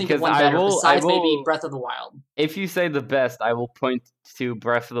struggling to think of one better besides maybe Breath of the Wild. If you say the best, I will point to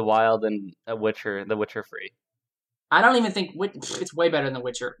Breath of the Wild and The Witcher 3. I don't even think it's way better than The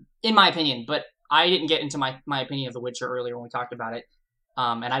Witcher, in my opinion, but I didn't get into my opinion of The Witcher earlier when we talked about it,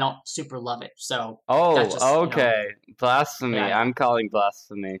 and I don't super love it, so... okay. Blasphemy. Yeah. I'm calling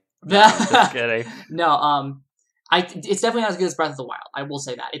blasphemy. No, just kidding. No, it's definitely not as good as Breath of the Wild, I will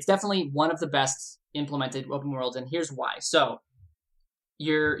say that. It's definitely one of the best implemented open worlds, and here's why. So,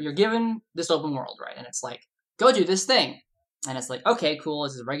 you're given this open world, right? And it's like, go do this thing. And it's like, okay, cool,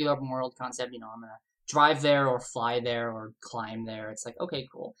 this is a regular open world concept, I'm gonna drive there or fly there or climb there. It's like, okay,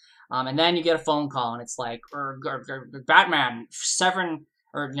 cool. And then you get a phone call and it's like, Batman,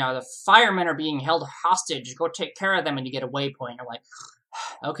 the firemen are being held hostage, go take care of them, and you get a waypoint. You're like,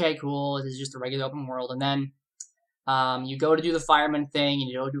 okay, cool, this is just a regular open world. And then you go to do the fireman thing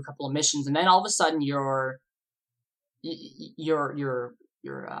and you go do a couple of missions, and then all of a sudden your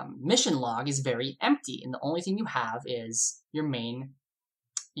mission log is very empty, and the only thing you have is your main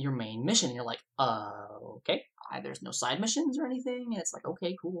mission. And you're like, okay, there's no side missions or anything. And it's like,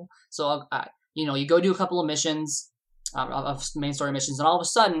 okay, cool. So you go do a couple of missions, of main story missions, and all of a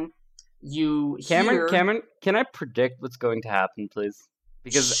sudden you Cameron, can I predict what's going to happen, please?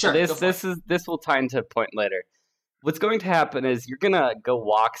 Because this will tie into a point later. What's going to happen is you're going to go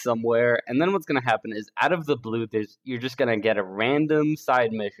walk somewhere, and then what's going to happen is, out of the blue, you're just going to get a random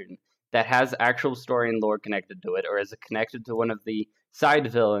side mission that has actual story and lore connected to it, or is connected to one of the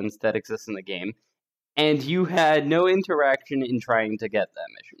side villains that exists in the game, and you had no interaction in trying to get that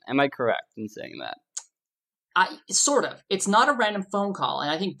mission. Am I correct in saying that? Sort of. It's not a random phone call,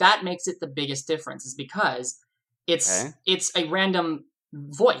 and I think that makes it the biggest difference, is because it's a random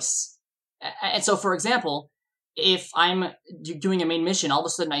voice. And so, for example, if I'm doing a main mission, all of a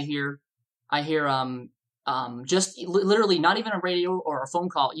sudden I hear just literally not even a radio or a phone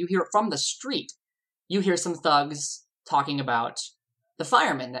call. You hear from the street. You hear some thugs talking about the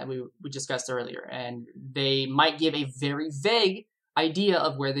firemen that we discussed earlier, and they might give a very vague idea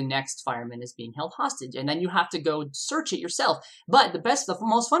of where the next fireman is being held hostage, and then you have to go search it yourself. But the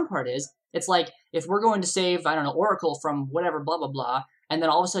most fun part is, it's like, if we're going to save, I don't know, Oracle from whatever, blah, blah, blah, and then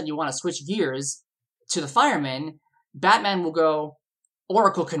all of a sudden you want to switch gears to the fireman, Batman will go,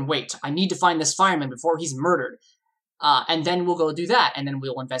 Oracle can wait. I need to find this fireman before he's murdered. And then we'll go do that, and then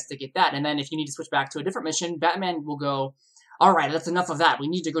we'll investigate that. And then if you need to switch back to a different mission, Batman will go, all right, that's enough of that. We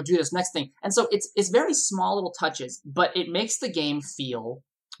need to go do this next thing. And so it's very small little touches, but it makes the game feel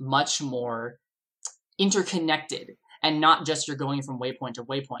much more interconnected. and not just you're going from waypoint to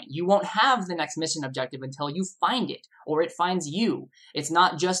waypoint. You won't have the next mission objective until you find it, or it finds you. It's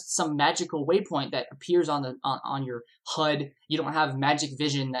not just some magical waypoint that appears on your HUD. You don't have magic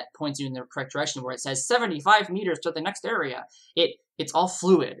vision that points you in the correct direction where it says 75 meters to the next area. It's all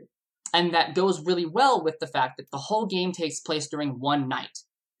fluid. And that goes really well with the fact that the whole game takes place during one night.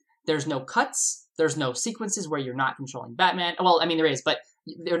 There's no cuts. There's no sequences where you're not controlling Batman. Well, I mean, there is, but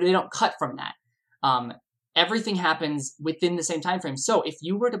they don't cut from that. Everything happens within the same time frame. So if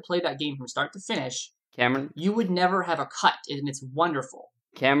you were to play that game from start to finish, Cameron, you would never have a cut, and it's wonderful.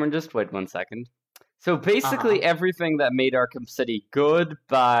 Cameron, just wait 1 second. So basically everything that made Arkham City good,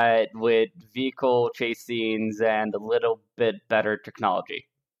 but with vehicle chase scenes and a little bit better technology.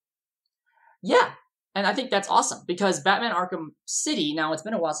 Yeah, and I think that's awesome, because Batman Arkham City, now it's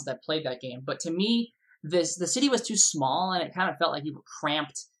been a while since I played that game, but to me, the city was too small, and it kind of felt like you were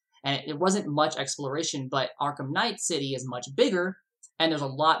cramped, and it wasn't much exploration. But Arkham Knight City is much bigger, and there's a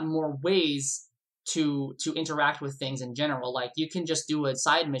lot more ways to interact with things in general. Like, you can just do a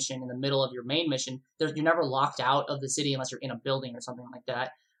side mission in the middle of your main mission. You're never locked out of the city unless you're in a building or something like that.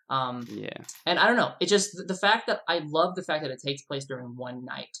 And I don't know. It just, the fact that I love the fact that it takes place during one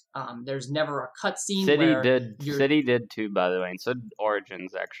night. There's never a cutscene. City did too, by the way, and so did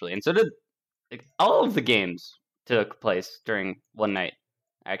Origins actually, and so did all of the games took place during one night.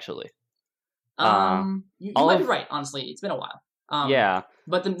 Actually, you might be right. Honestly, it's been a while. Yeah.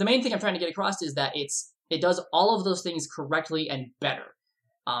 But the main thing I'm trying to get across is that it does all of those things correctly and better.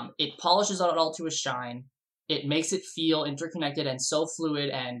 It polishes it all to a shine. It makes it feel interconnected and so fluid,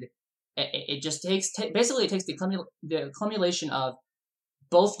 and it just takes basically it takes the accumulation of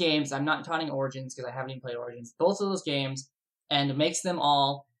both games. I'm not counting Origins because I haven't even played Origins. Both of those games, and it makes them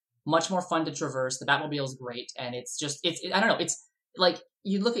all much more fun to traverse. The Batmobile is great, and it's I don't know. It's like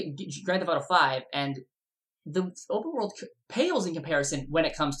you look at Grand Theft Auto 5, and the open world pales in comparison when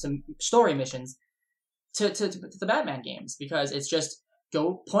it comes to story missions to the Batman games, because it's just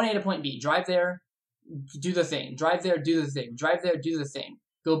go point A to point B, drive there, do the thing, drive there, do the thing, drive there, do the thing,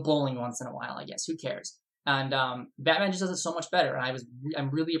 go bowling once in a while, I guess, who cares? And Batman just does it so much better, and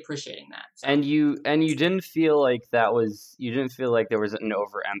I'm really appreciating that. So. And you didn't feel like you didn't feel like there was an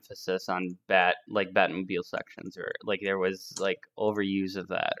overemphasis on Batmobile sections, or like there was like overuse of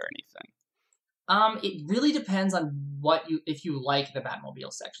that or anything. It really depends on if you like the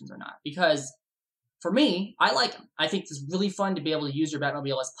Batmobile sections or not, because for me, I like them. I think it's really fun to be able to use your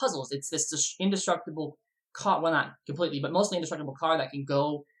Batmobile as puzzles. It's this indestructible car, well, not completely, but mostly indestructible car that can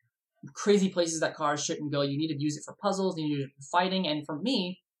go crazy places that cars shouldn't go. You need to use it for puzzles, you need to use it for fighting, and for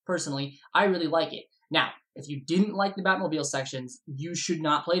me, personally, I really like it. Now, if you didn't like the Batmobile sections, you should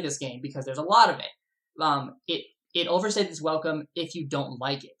not play this game, because there's a lot of it. It overstates its welcome if you don't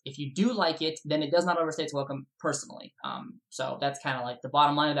like it. If you do like it, then it does not overstay its welcome personally. So that's kind of like the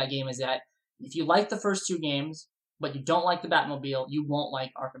bottom line of that game, is that if you like the first two games, but you don't like the Batmobile, you won't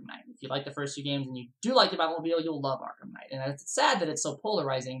like Arkham Knight. If you like the first two games and you do like the Batmobile, you'll love Arkham Knight. And it's sad that it's so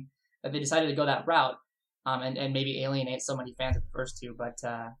polarizing that they decided to go that route, and maybe alienate so many fans of the first two. But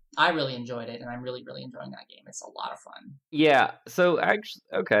I really enjoyed it, and I'm really, really enjoying that game. It's a lot of fun. Yeah. So actually,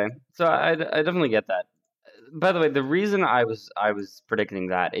 okay. So I definitely get that. By the way, the reason I was predicting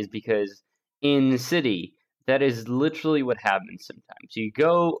that is because in City, that is literally what happens sometimes. You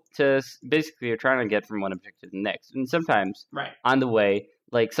go to, basically you're trying to get from one objective to the next, and sometimes on the way,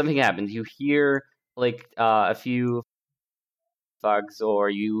 like something happens. You hear like a few thugs, or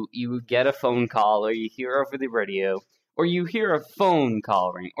you get a phone call, or you hear over the radio, or you hear a phone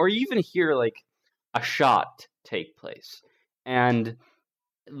call ring, or you even hear like a shot take place, and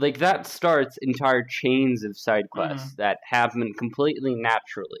like that starts entire chains of side quests that happen completely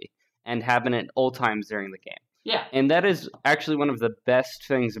naturally and happen at all times during the game. Yeah. And that is actually one of the best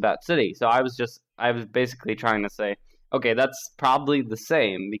things about City. So I was basically trying to say, okay, that's probably the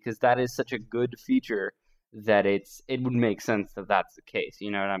same, because that is such a good feature that it would make sense that that's the case.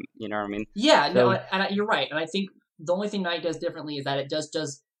 You know what I mean? Yeah, so, no, and you're right. And I think the only thing Knight does differently is that it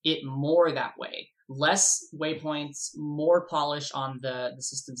does it more that way. Less waypoints, more polish on the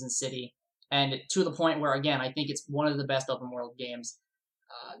systems in City, and to the point where, again, I think it's one of the best open world games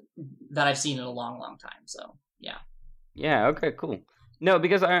that I've seen in a long, long time. So, yeah. Yeah, okay, cool. No,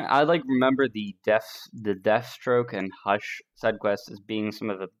 because I like remember the Deathstroke and Hush side quests as being some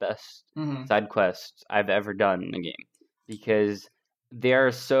of the best side quests I've ever done in a game, because they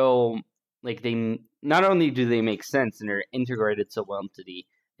are so, like, they not only do they make sense and are integrated so well into the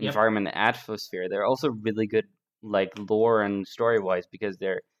environment and atmosphere, they're also really good, like, lore and story wise, because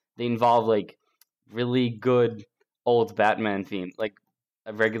they involve like really good old Batman themes, like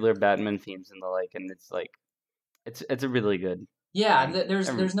regular Batman themes and the like, and it's like It's a really good. Yeah,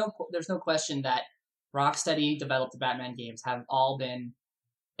 there's no question that Rocksteady developed Batman games have all been,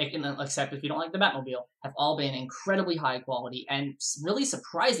 except if you don't like the Batmobile, have all been incredibly high quality and really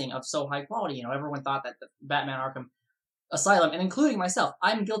surprising of so high quality. You know, everyone thought that the Batman Arkham Asylum, and including myself,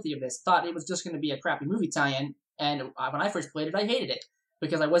 I'm guilty of this, thought it was just going to be a crappy movie tie-in, and when I first played it, I hated it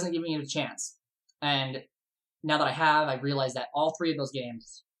because I wasn't giving it a chance. And now that I have, I realized that all three of those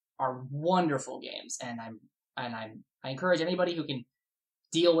games are wonderful games, and I encourage anybody who can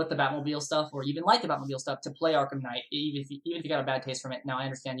deal with the Batmobile stuff or even like the Batmobile stuff to play Arkham Knight, even if you got a bad taste from it. Now I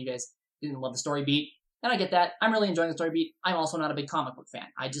understand you guys didn't love the story beat, and I get that. I'm really enjoying the story beat. I'm also not a big comic book fan.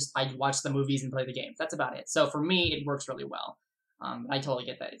 I watch the movies and play the games. That's about it. So for me, it works really well. I totally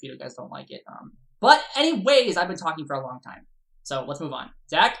get that if you guys don't like it. But anyways, I've been talking for a long time, so let's move on.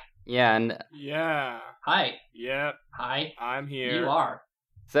 Zach? Yeah, and Yeah. Hi. Yep. Hi. I'm here. You are.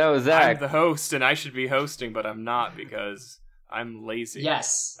 so Zach, I'm the host, and I should be hosting, but I'm not because I'm lazy.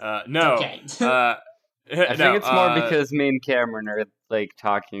 Yes. No. Okay. I think it's more because me and Cameron are like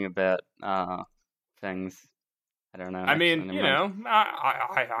talking about things. I don't know. I mean, you know,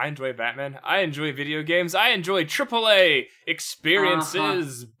 I enjoy Batman. I enjoy video games. I enjoy AAA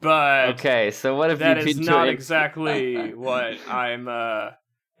experiences, but okay. So what if that you is beat not to exactly what I'm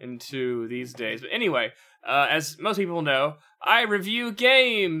into these days. But anyway, as most people know, I review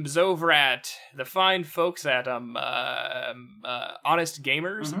games over at the fine folks at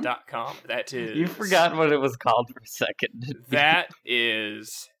honestgamers.com. That is... You forgot what it was called for a second. That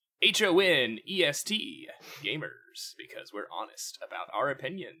is HONEST Gamers, because we're honest about our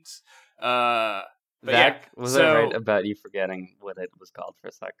opinions. But Zach, yeah, was I right about you forgetting what it was called for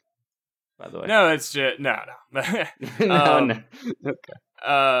a sec? By the way, No, it's just no. no. Okay.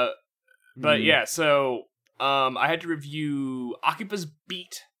 But yeah, so I had to review Akiba's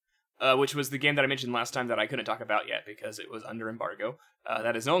Beat, which was the game that I mentioned last time that I couldn't talk about yet because it was under embargo.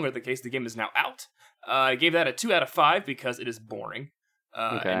 That is no longer the case. The game is now out. I gave that a 2 out of 5 because it is boring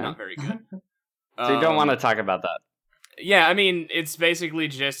and not very good. So you don't want to talk about that? Yeah, I mean, it's basically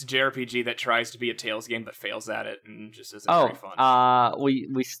just a JRPG that tries to be a Tales game but fails at it and just isn't very fun. We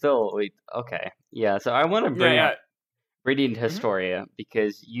okay. Yeah, so I want to bring up Radiant Historia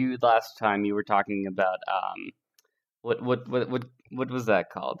because last time you were talking about what was that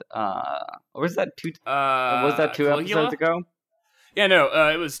called? Or was that two Caligula? episodes ago? Yeah, no,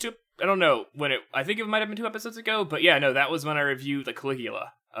 it was 2. I don't know when I think it might have been 2 episodes ago, but yeah, no, that was when I reviewed the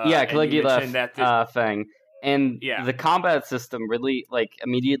Caligula. Caligula thing. And yeah. The combat system really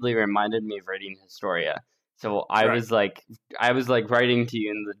immediately reminded me of Radiant Historia. So I was writing to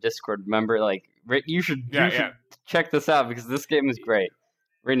you in the Discord. Remember, you should check this out because this game is great.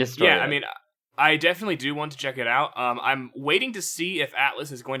 Radiant Historia. Yeah, I mean, I definitely do want to check it out. I'm waiting to see if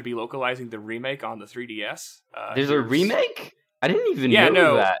Atlas is going to be localizing the remake on the 3DS. There's a remake? I didn't even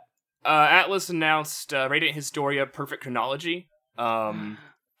know that. Atlas announced Radiant Historia Perfect Chronology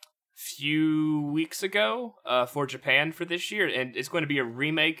few weeks ago for Japan for this year, and it's going to be a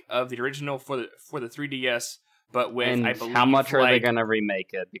remake of the original for the 3DS, but with, and I believe, how much are they going to remake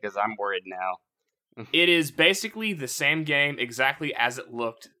it? Because I'm worried now. It is basically the same game exactly as it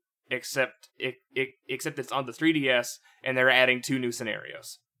looked, except it's on the 3DS, and they're adding 2 new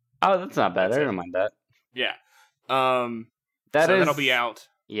scenarios. Oh, that's not bad. I don't mind that. Yeah. That'll be out.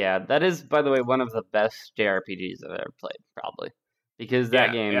 Yeah, that is, by the way, one of the best JRPGs I've ever played, probably. Because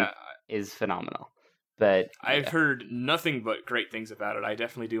that game is phenomenal. But I've heard nothing but great things about it. I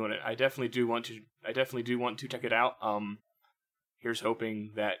definitely do want to check it out. Here's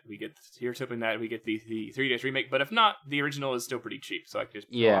hoping that we get the 3DS remake. But if not, the original is still pretty cheap, so I can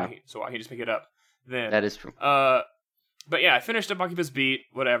just pick it up then. That is true. But yeah, I finished up Akiba's Beat.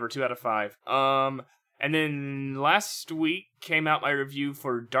 Whatever, 2 out of 5. And then last week came out my review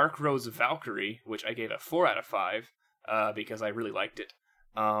for Dark Rose Valkyrie, which I gave a 4 out of 5 because I really liked it.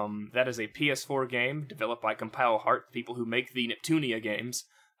 That is a PS4 game developed by Compile Heart, people who make the Neptunia games.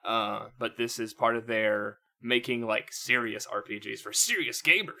 But this is part of their making serious RPGs for serious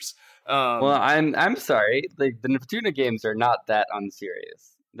gamers. Well, I'm sorry, the Neptunia games are not that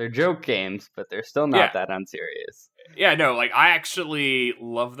unserious. They're joke games, but they're still not that unserious. Yeah, no, I actually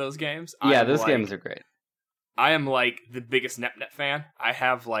love those games. Yeah, those games are great. I am the biggest NetNet fan. I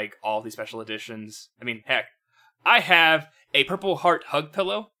have all the special editions. I mean, heck, I have a Purple Heart hug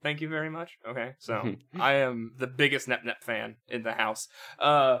pillow. Thank you very much. Okay, so I am the biggest NetNet fan in the house.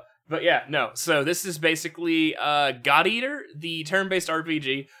 But yeah, no. So this is basically God Eater, the turn-based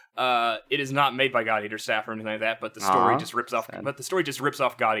RPG. It is not made by God Eater staff or anything like that, but the story just rips off. Sad. But the story just rips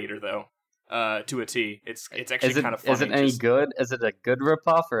off God Eater though, to a T. It's actually kind of funny. Is it any good? Is it a good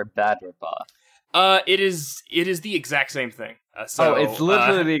ripoff or a bad ripoff? It is the exact same thing. It's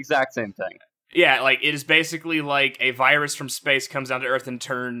literally the exact same thing. Yeah, like it is basically like a virus from space comes down to Earth and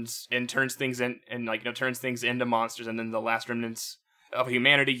turns things turns things into monsters, and then the last remnants of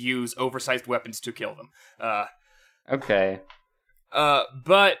humanity use oversized weapons to kill them. Okay.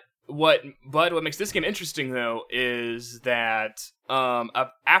 But what makes this game interesting though is that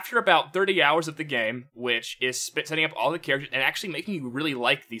after about 30 hours of the game, which is setting up all the characters and actually making you really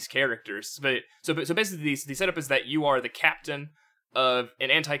like these characters. So basically the setup is that you are the captain of an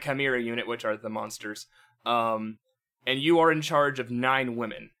anti-chimera unit, which are the monsters, and you are in charge of 9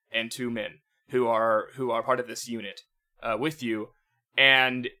 women and 2 men who are part of this unit with you.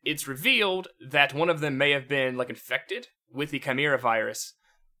 And it's revealed that one of them may have been like infected with the chimera virus.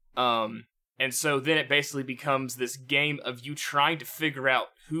 And so then it basically becomes this game of you trying to figure out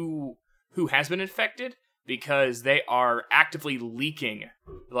who has been infected, because they are actively leaking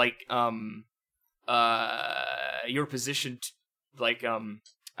like your position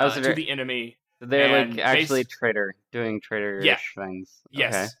to the enemy. They're like actually doing traitor-ish things.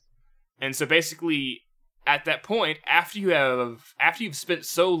 Yes. Okay. And so basically at that point, after you've spent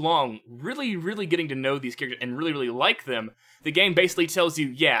so long really, really getting to know these characters and really, really like them, the game basically tells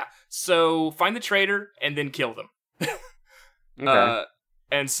you, so find the traitor and then kill them. Okay.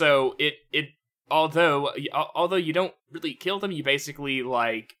 And so it although you don't really kill them, you basically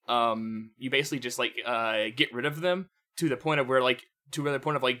just get rid of them to the point of where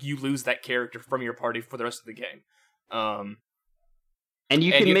you lose that character from your party for the rest of the game. And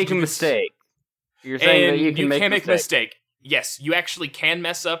you can make a mistake. You're saying that you can make a mistake. Yes, you actually can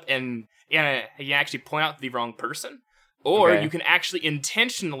mess up and you actually point out the wrong person. Or you can actually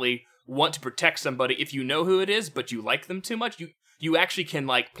intentionally want to protect somebody if you know who it is, but you like them too much. You actually can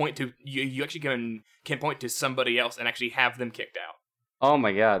point to you actually can point to somebody else and actually have them kicked out. Oh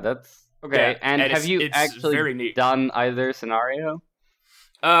my god, that's okay. Yeah, and have you actually done either scenario?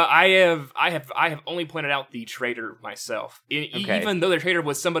 I have only pointed out the traitor myself. Even though the traitor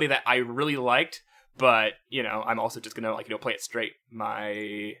was somebody that I really liked, but I'm also just gonna play it straight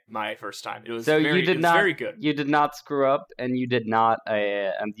my first time. It was very good. You did not screw up, and you did not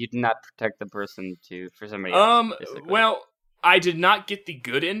protect the person for somebody else. Well, I did not get the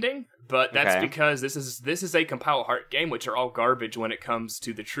good ending, but that's because this is a compile heart game, which are all garbage when it comes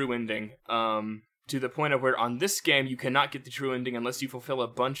to the true ending. To the point of where on this game you cannot get the true ending unless you fulfill a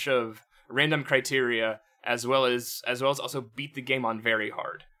bunch of random criteria, as well as also beat the game on very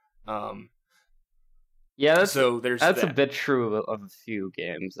hard. That's that. A bit true of a few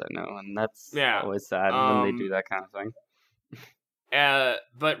games I know, and that's always sad when they do that kind of thing.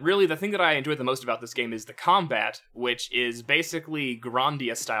 But really, the thing that I enjoy the most about this game is the combat, which is basically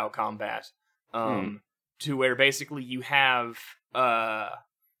Grandia style combat, to where basically you have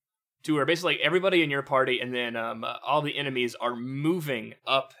everybody in your party, and then all the enemies are moving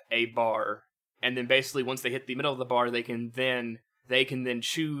up a bar, and then basically once they hit the middle of the bar, they can then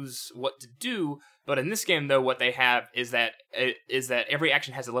choose what to do. But in this game, though, what they have is that every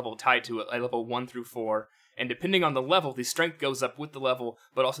action has a level tied to it, a level 1 through 4, and depending on the level, the strength goes up with the level,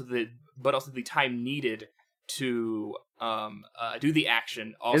 but also the time needed to do the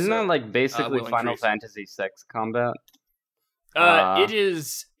action. Also, isn't that basically Final Fantasy VI combat?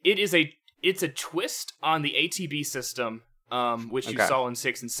 It's a twist on the ATB system, which you saw in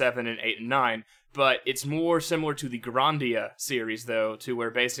 6 and 7 and 8 and 9, but it's more similar to the Grandia series, though, to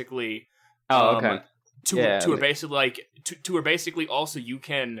where basically where basically also you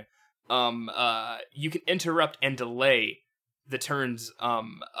can interrupt and delay the turns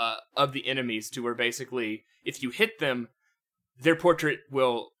of the enemies, to where basically if you hit them, their portrait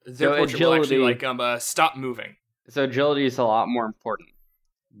will actually stop moving. So agility is a lot more important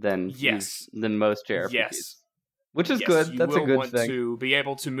than most JRPGs. Yes. Which is good. That's a good thing. You will want to be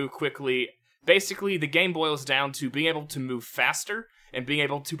able to move quickly. Basically, the game boils down to being able to move faster and being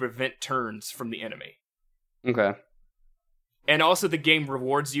able to prevent turns from the enemy. Okay. And also the game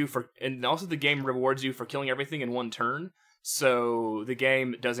rewards you for killing everything in one turn. So the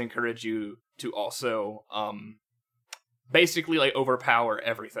game does encourage you to also basically overpower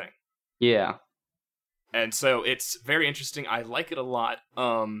everything. Yeah. And so it's very interesting. I like it a lot.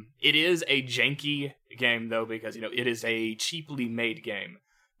 It is a janky game, though, because it is a cheaply made game,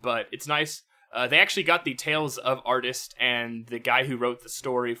 but it's nice. They actually got the Tales of artist and the guy who wrote the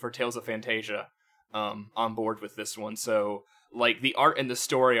story for Tales of Fantasia on board with this one. So the art and the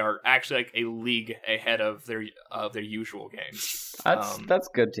story are actually a league ahead of their usual games. That's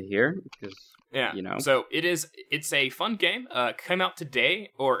good to hear. Because, so it's a fun game. Came out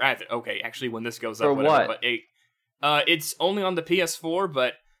today, or actually when this goes up, for whatever, what? But it's only on the PS4,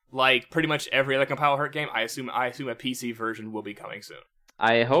 but like pretty much every other Compile Heart game, I assume a PC version will be coming soon.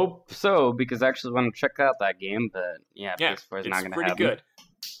 I hope so, because I actually want to check out that game, but Yeah, PS4 is not going to happen. It's pretty good.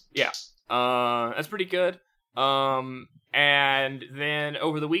 Yeah, that's pretty good. And then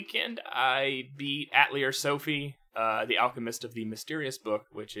over the weekend, I beat Atelier Sophie, the Alchemist of the Mysterious Book,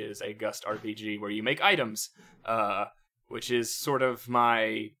 which is a Gust RPG where you make items, which is sort of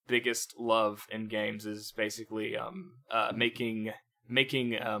my biggest love in games, is basically making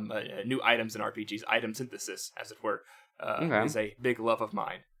new items in RPGs. Item synthesis, as it were, is a big love of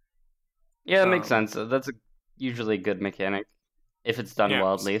mine. Yeah, that makes sense. That's usually a good mechanic, if it's done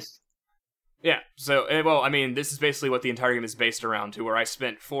well, at least. Yeah, so, well, I mean, this is basically what the entire game is based around, to where I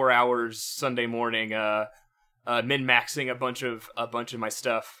spent 4 hours Sunday morning min-maxing a bunch of my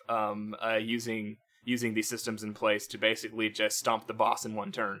stuff, using these systems in place to basically just stomp the boss in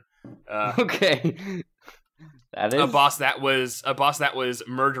one turn. Okay. That is a boss that was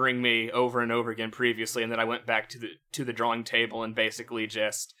murdering me over and over again previously, and then I went back to the drawing table and basically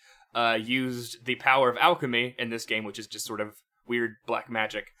just used the power of alchemy in this game, which is just sort of weird black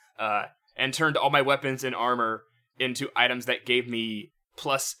magic, and turned all my weapons and armor into items that gave me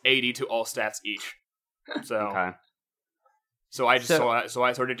plus 80 to all stats each. So, so I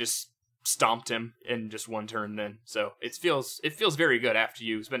sort of just stomped him in just one turn. Then, so it feels very good after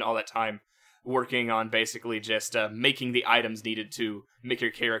you spend all that time working on basically just making the items needed to make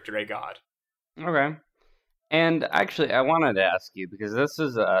your character a god. Okay. And actually, I wanted to ask you, because this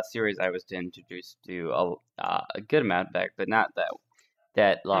is a series I was introduced to a good amount back, but not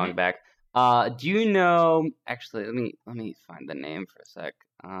that long back. Do you know? Actually, let me find the name for a sec.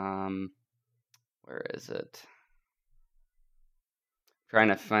 Where is it? I'm trying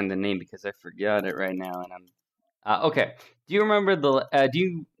to find the name because I forgot it right now, and I'm okay. Do you remember do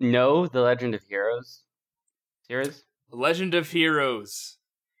you know the Legend of Heroes series? Legend of Heroes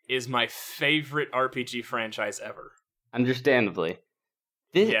is my favorite RPG franchise ever. Understandably.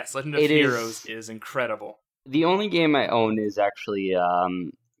 Yes, Legend of Heroes is incredible. The only game I own is actually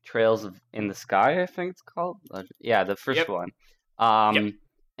Trails in the Sky, I think it's called. Yeah, the first one. And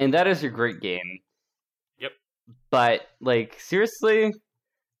that is a great game. Yep. But like seriously,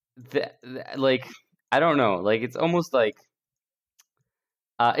 like I don't know, like it's almost like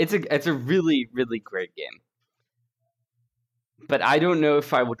it's a really, really great game. But I don't know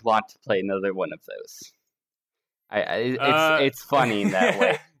if I would want to play another one of those. It's funny in that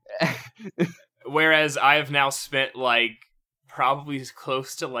way. Whereas I have now spent like probably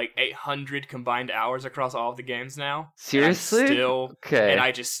close to like 800 combined hours across all of the games now. Seriously? And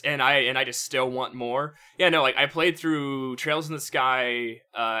I just still want more. Yeah, no, like I played through Trails in the Sky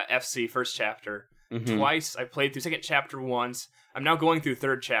FC first chapter twice. I played through second chapter once. I'm now going through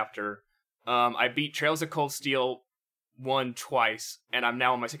third chapter. I beat Trails of Cold Steel 1 twice, and I'm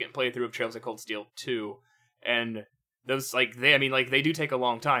now on my second playthrough of Trails of Cold Steel 2. And those they do take a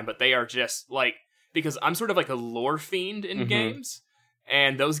long time, but they are just like, because I'm sort of like a lore fiend in games,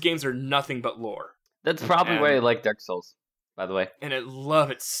 and those games are nothing but lore. That's probably why I like Dark Souls, by the way. And I love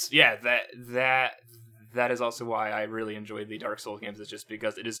it. Yeah, that is also why I really enjoy the Dark Souls games. It's just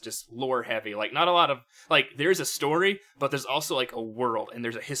because it is just lore heavy. Like, not a lot of, like, there's a story, but there's also like a world and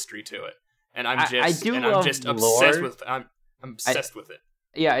there's a history to it. And I'm just obsessed with it.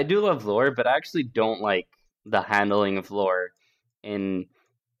 Yeah, I do love lore, but I actually don't like the handling of lore in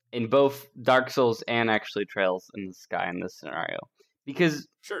both Dark Souls and actually Trails in the Sky in this scenario, because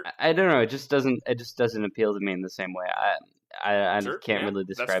I don't know, it just doesn't appeal to me in the same way. I can't really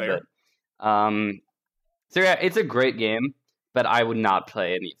describe it. So yeah, it's a great game, but I would not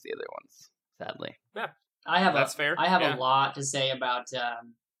play any of the other ones, sadly. Yeah, that's fair. I have a lot to say about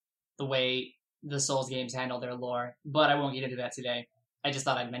the way the Souls games handle their lore, but I won't get into that today. I just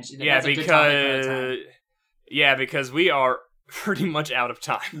thought I'd mention it. Because we are pretty much out of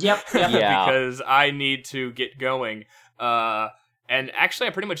time. Yep. Yeah. Because I need to get going. And actually,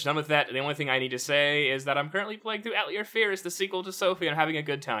 I'm pretty much done with that. The only thing I need to say is that I'm currently playing through Atelier Fears, the sequel to Sophie, and having a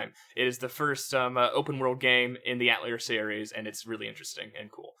good time. It is the first open world game in the Atelier series, and it's really interesting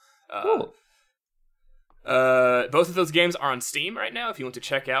and cool. Cool. Both of those games are on Steam right now if you want to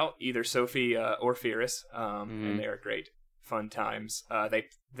check out either Sophie or Fearus, and they are great fun times.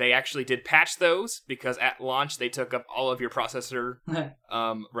 They actually did patch those because at launch they took up all of your processor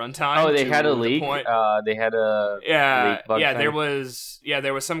runtime. Oh, they had a leak. They had a leak bug thing.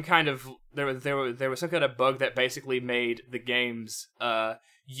 There was some kind of some kind of bug that basically made the games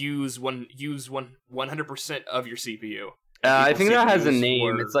use 100% of your CPU. I think that has a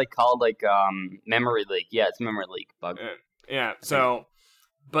name. It's like called like memory leak. Yeah, it's memory leak bug. So,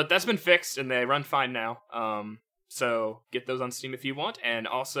 but that's been fixed and they run fine now. So get those on Steam if you want. And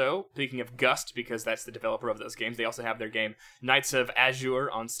also, speaking of Gust, because that's the developer of those games, they also have their game Knights of Azure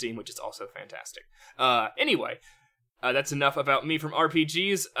on Steam, which is also fantastic. Anyway, that's enough about me from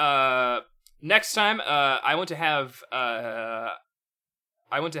RPGs. Next time, I want to have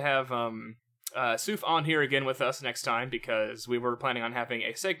Tzuf on here again with us next time, because we were planning on having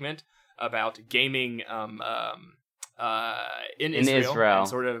a segment about gaming in Israel. And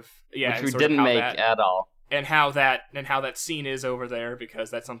sort of, which we didn't make at all. And how that scene is over there, because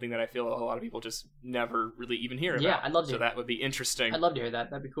that's something that I feel a lot of people just never really even hear about. Yeah, I'd love to. So that would be interesting. I'd love to hear that.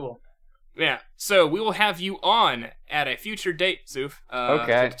 That'd be cool. Yeah, so we will have you on at a future date, Tzuf.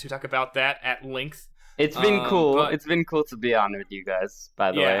 Okay. To talk about that at length. It's been cool. It's been cool to be on with you guys,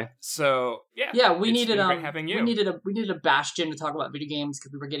 by the way. So we needed having you. we needed a bastion to talk about video games,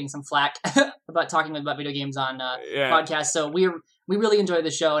 because we were getting some flack about talking about video games on podcasts. So we really enjoy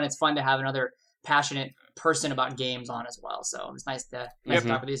the show, and it's fun to have another passionate person about games on as well. So it's nice to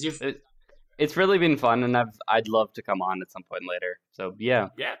talk with you. It's really been fun, and I'd love to come on at some point later. So yeah.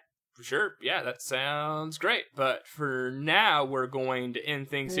 For sure. Yeah, that sounds great. But for now, we're going to end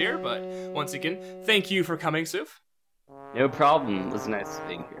things here. But once again, thank you for coming, Tzuf. No problem. It was nice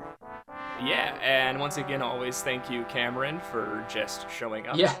being here. Yeah, and once again, always thank you, Cameron, for just showing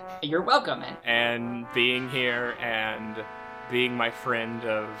up. Yeah, you're welcome, man. And being here and being my friend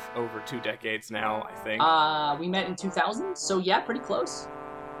of over 2 decades now, I think. We met in 2000, so yeah, pretty close.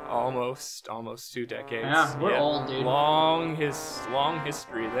 Almost 2 decades. Yeah, we're old, dude. Long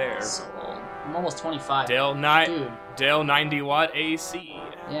history there. So old. I'm almost 25. Dell 90 watt AC.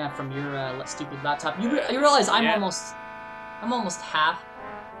 Yeah, from your stupid laptop. You realize I'm almost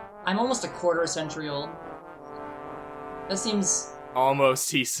a quarter century old. That seems...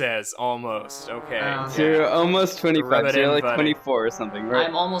 Almost, he says. Almost. Okay. So you're almost 25. So you're like 24 or something, right?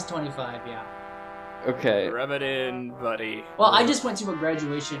 I'm almost 25, yeah. Okay. Rub it in, buddy. Well, I just went to a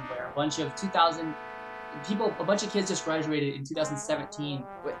graduation where a bunch of kids just graduated in 2017.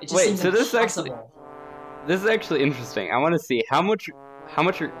 It just seems impossible. This is actually interesting. I want to see how much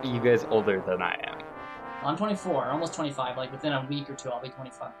are you guys older than I am? Well, I'm 24, almost 25. Like within a week or two, I'll be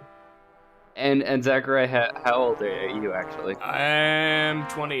 25. And Zachary, how old are you actually? I'm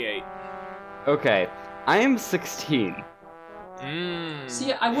 28. Okay, I am 16.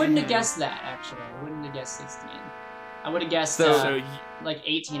 See, I wouldn't have guessed that, actually. I wouldn't have guessed 16. I would have guessed like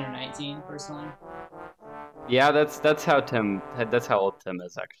 18 or 19, personally. Yeah, that's how old Tim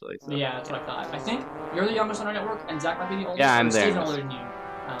is, actually. So. Yeah, that's what I thought. I think you're the youngest on our network, and Zach might be the oldest. Yeah, I'm there. Steven older than you,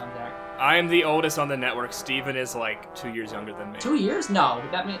 Zach. I am the oldest on the network. Steven is like 2 years younger than me. 2 years? No,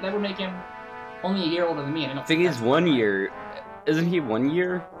 that would make him only a year older than me. And I think he's 1 year. Isn't he 1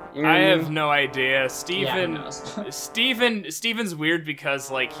 year? I have no idea. Steven's weird because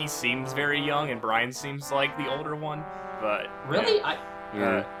like he seems very young and Brian seems like the older one, but really,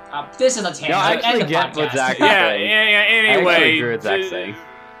 yeah. This is a tangent. No, I actually get what Zach is saying. Anyway, I actually agree with Zach saying.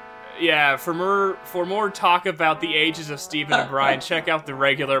 Yeah, for more talk about the ages of Steven and Brian, check out the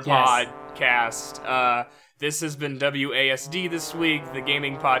regular podcast. This has been WASD this week, the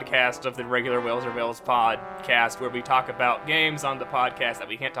gaming podcast of the regular Wales or Wales podcast, where we talk about games on the podcast that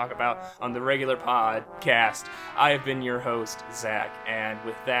we can't talk about on the regular podcast. I have been your host, Zach, and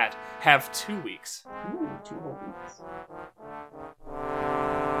with that, have 2 weeks. Ooh, 2 whole weeks.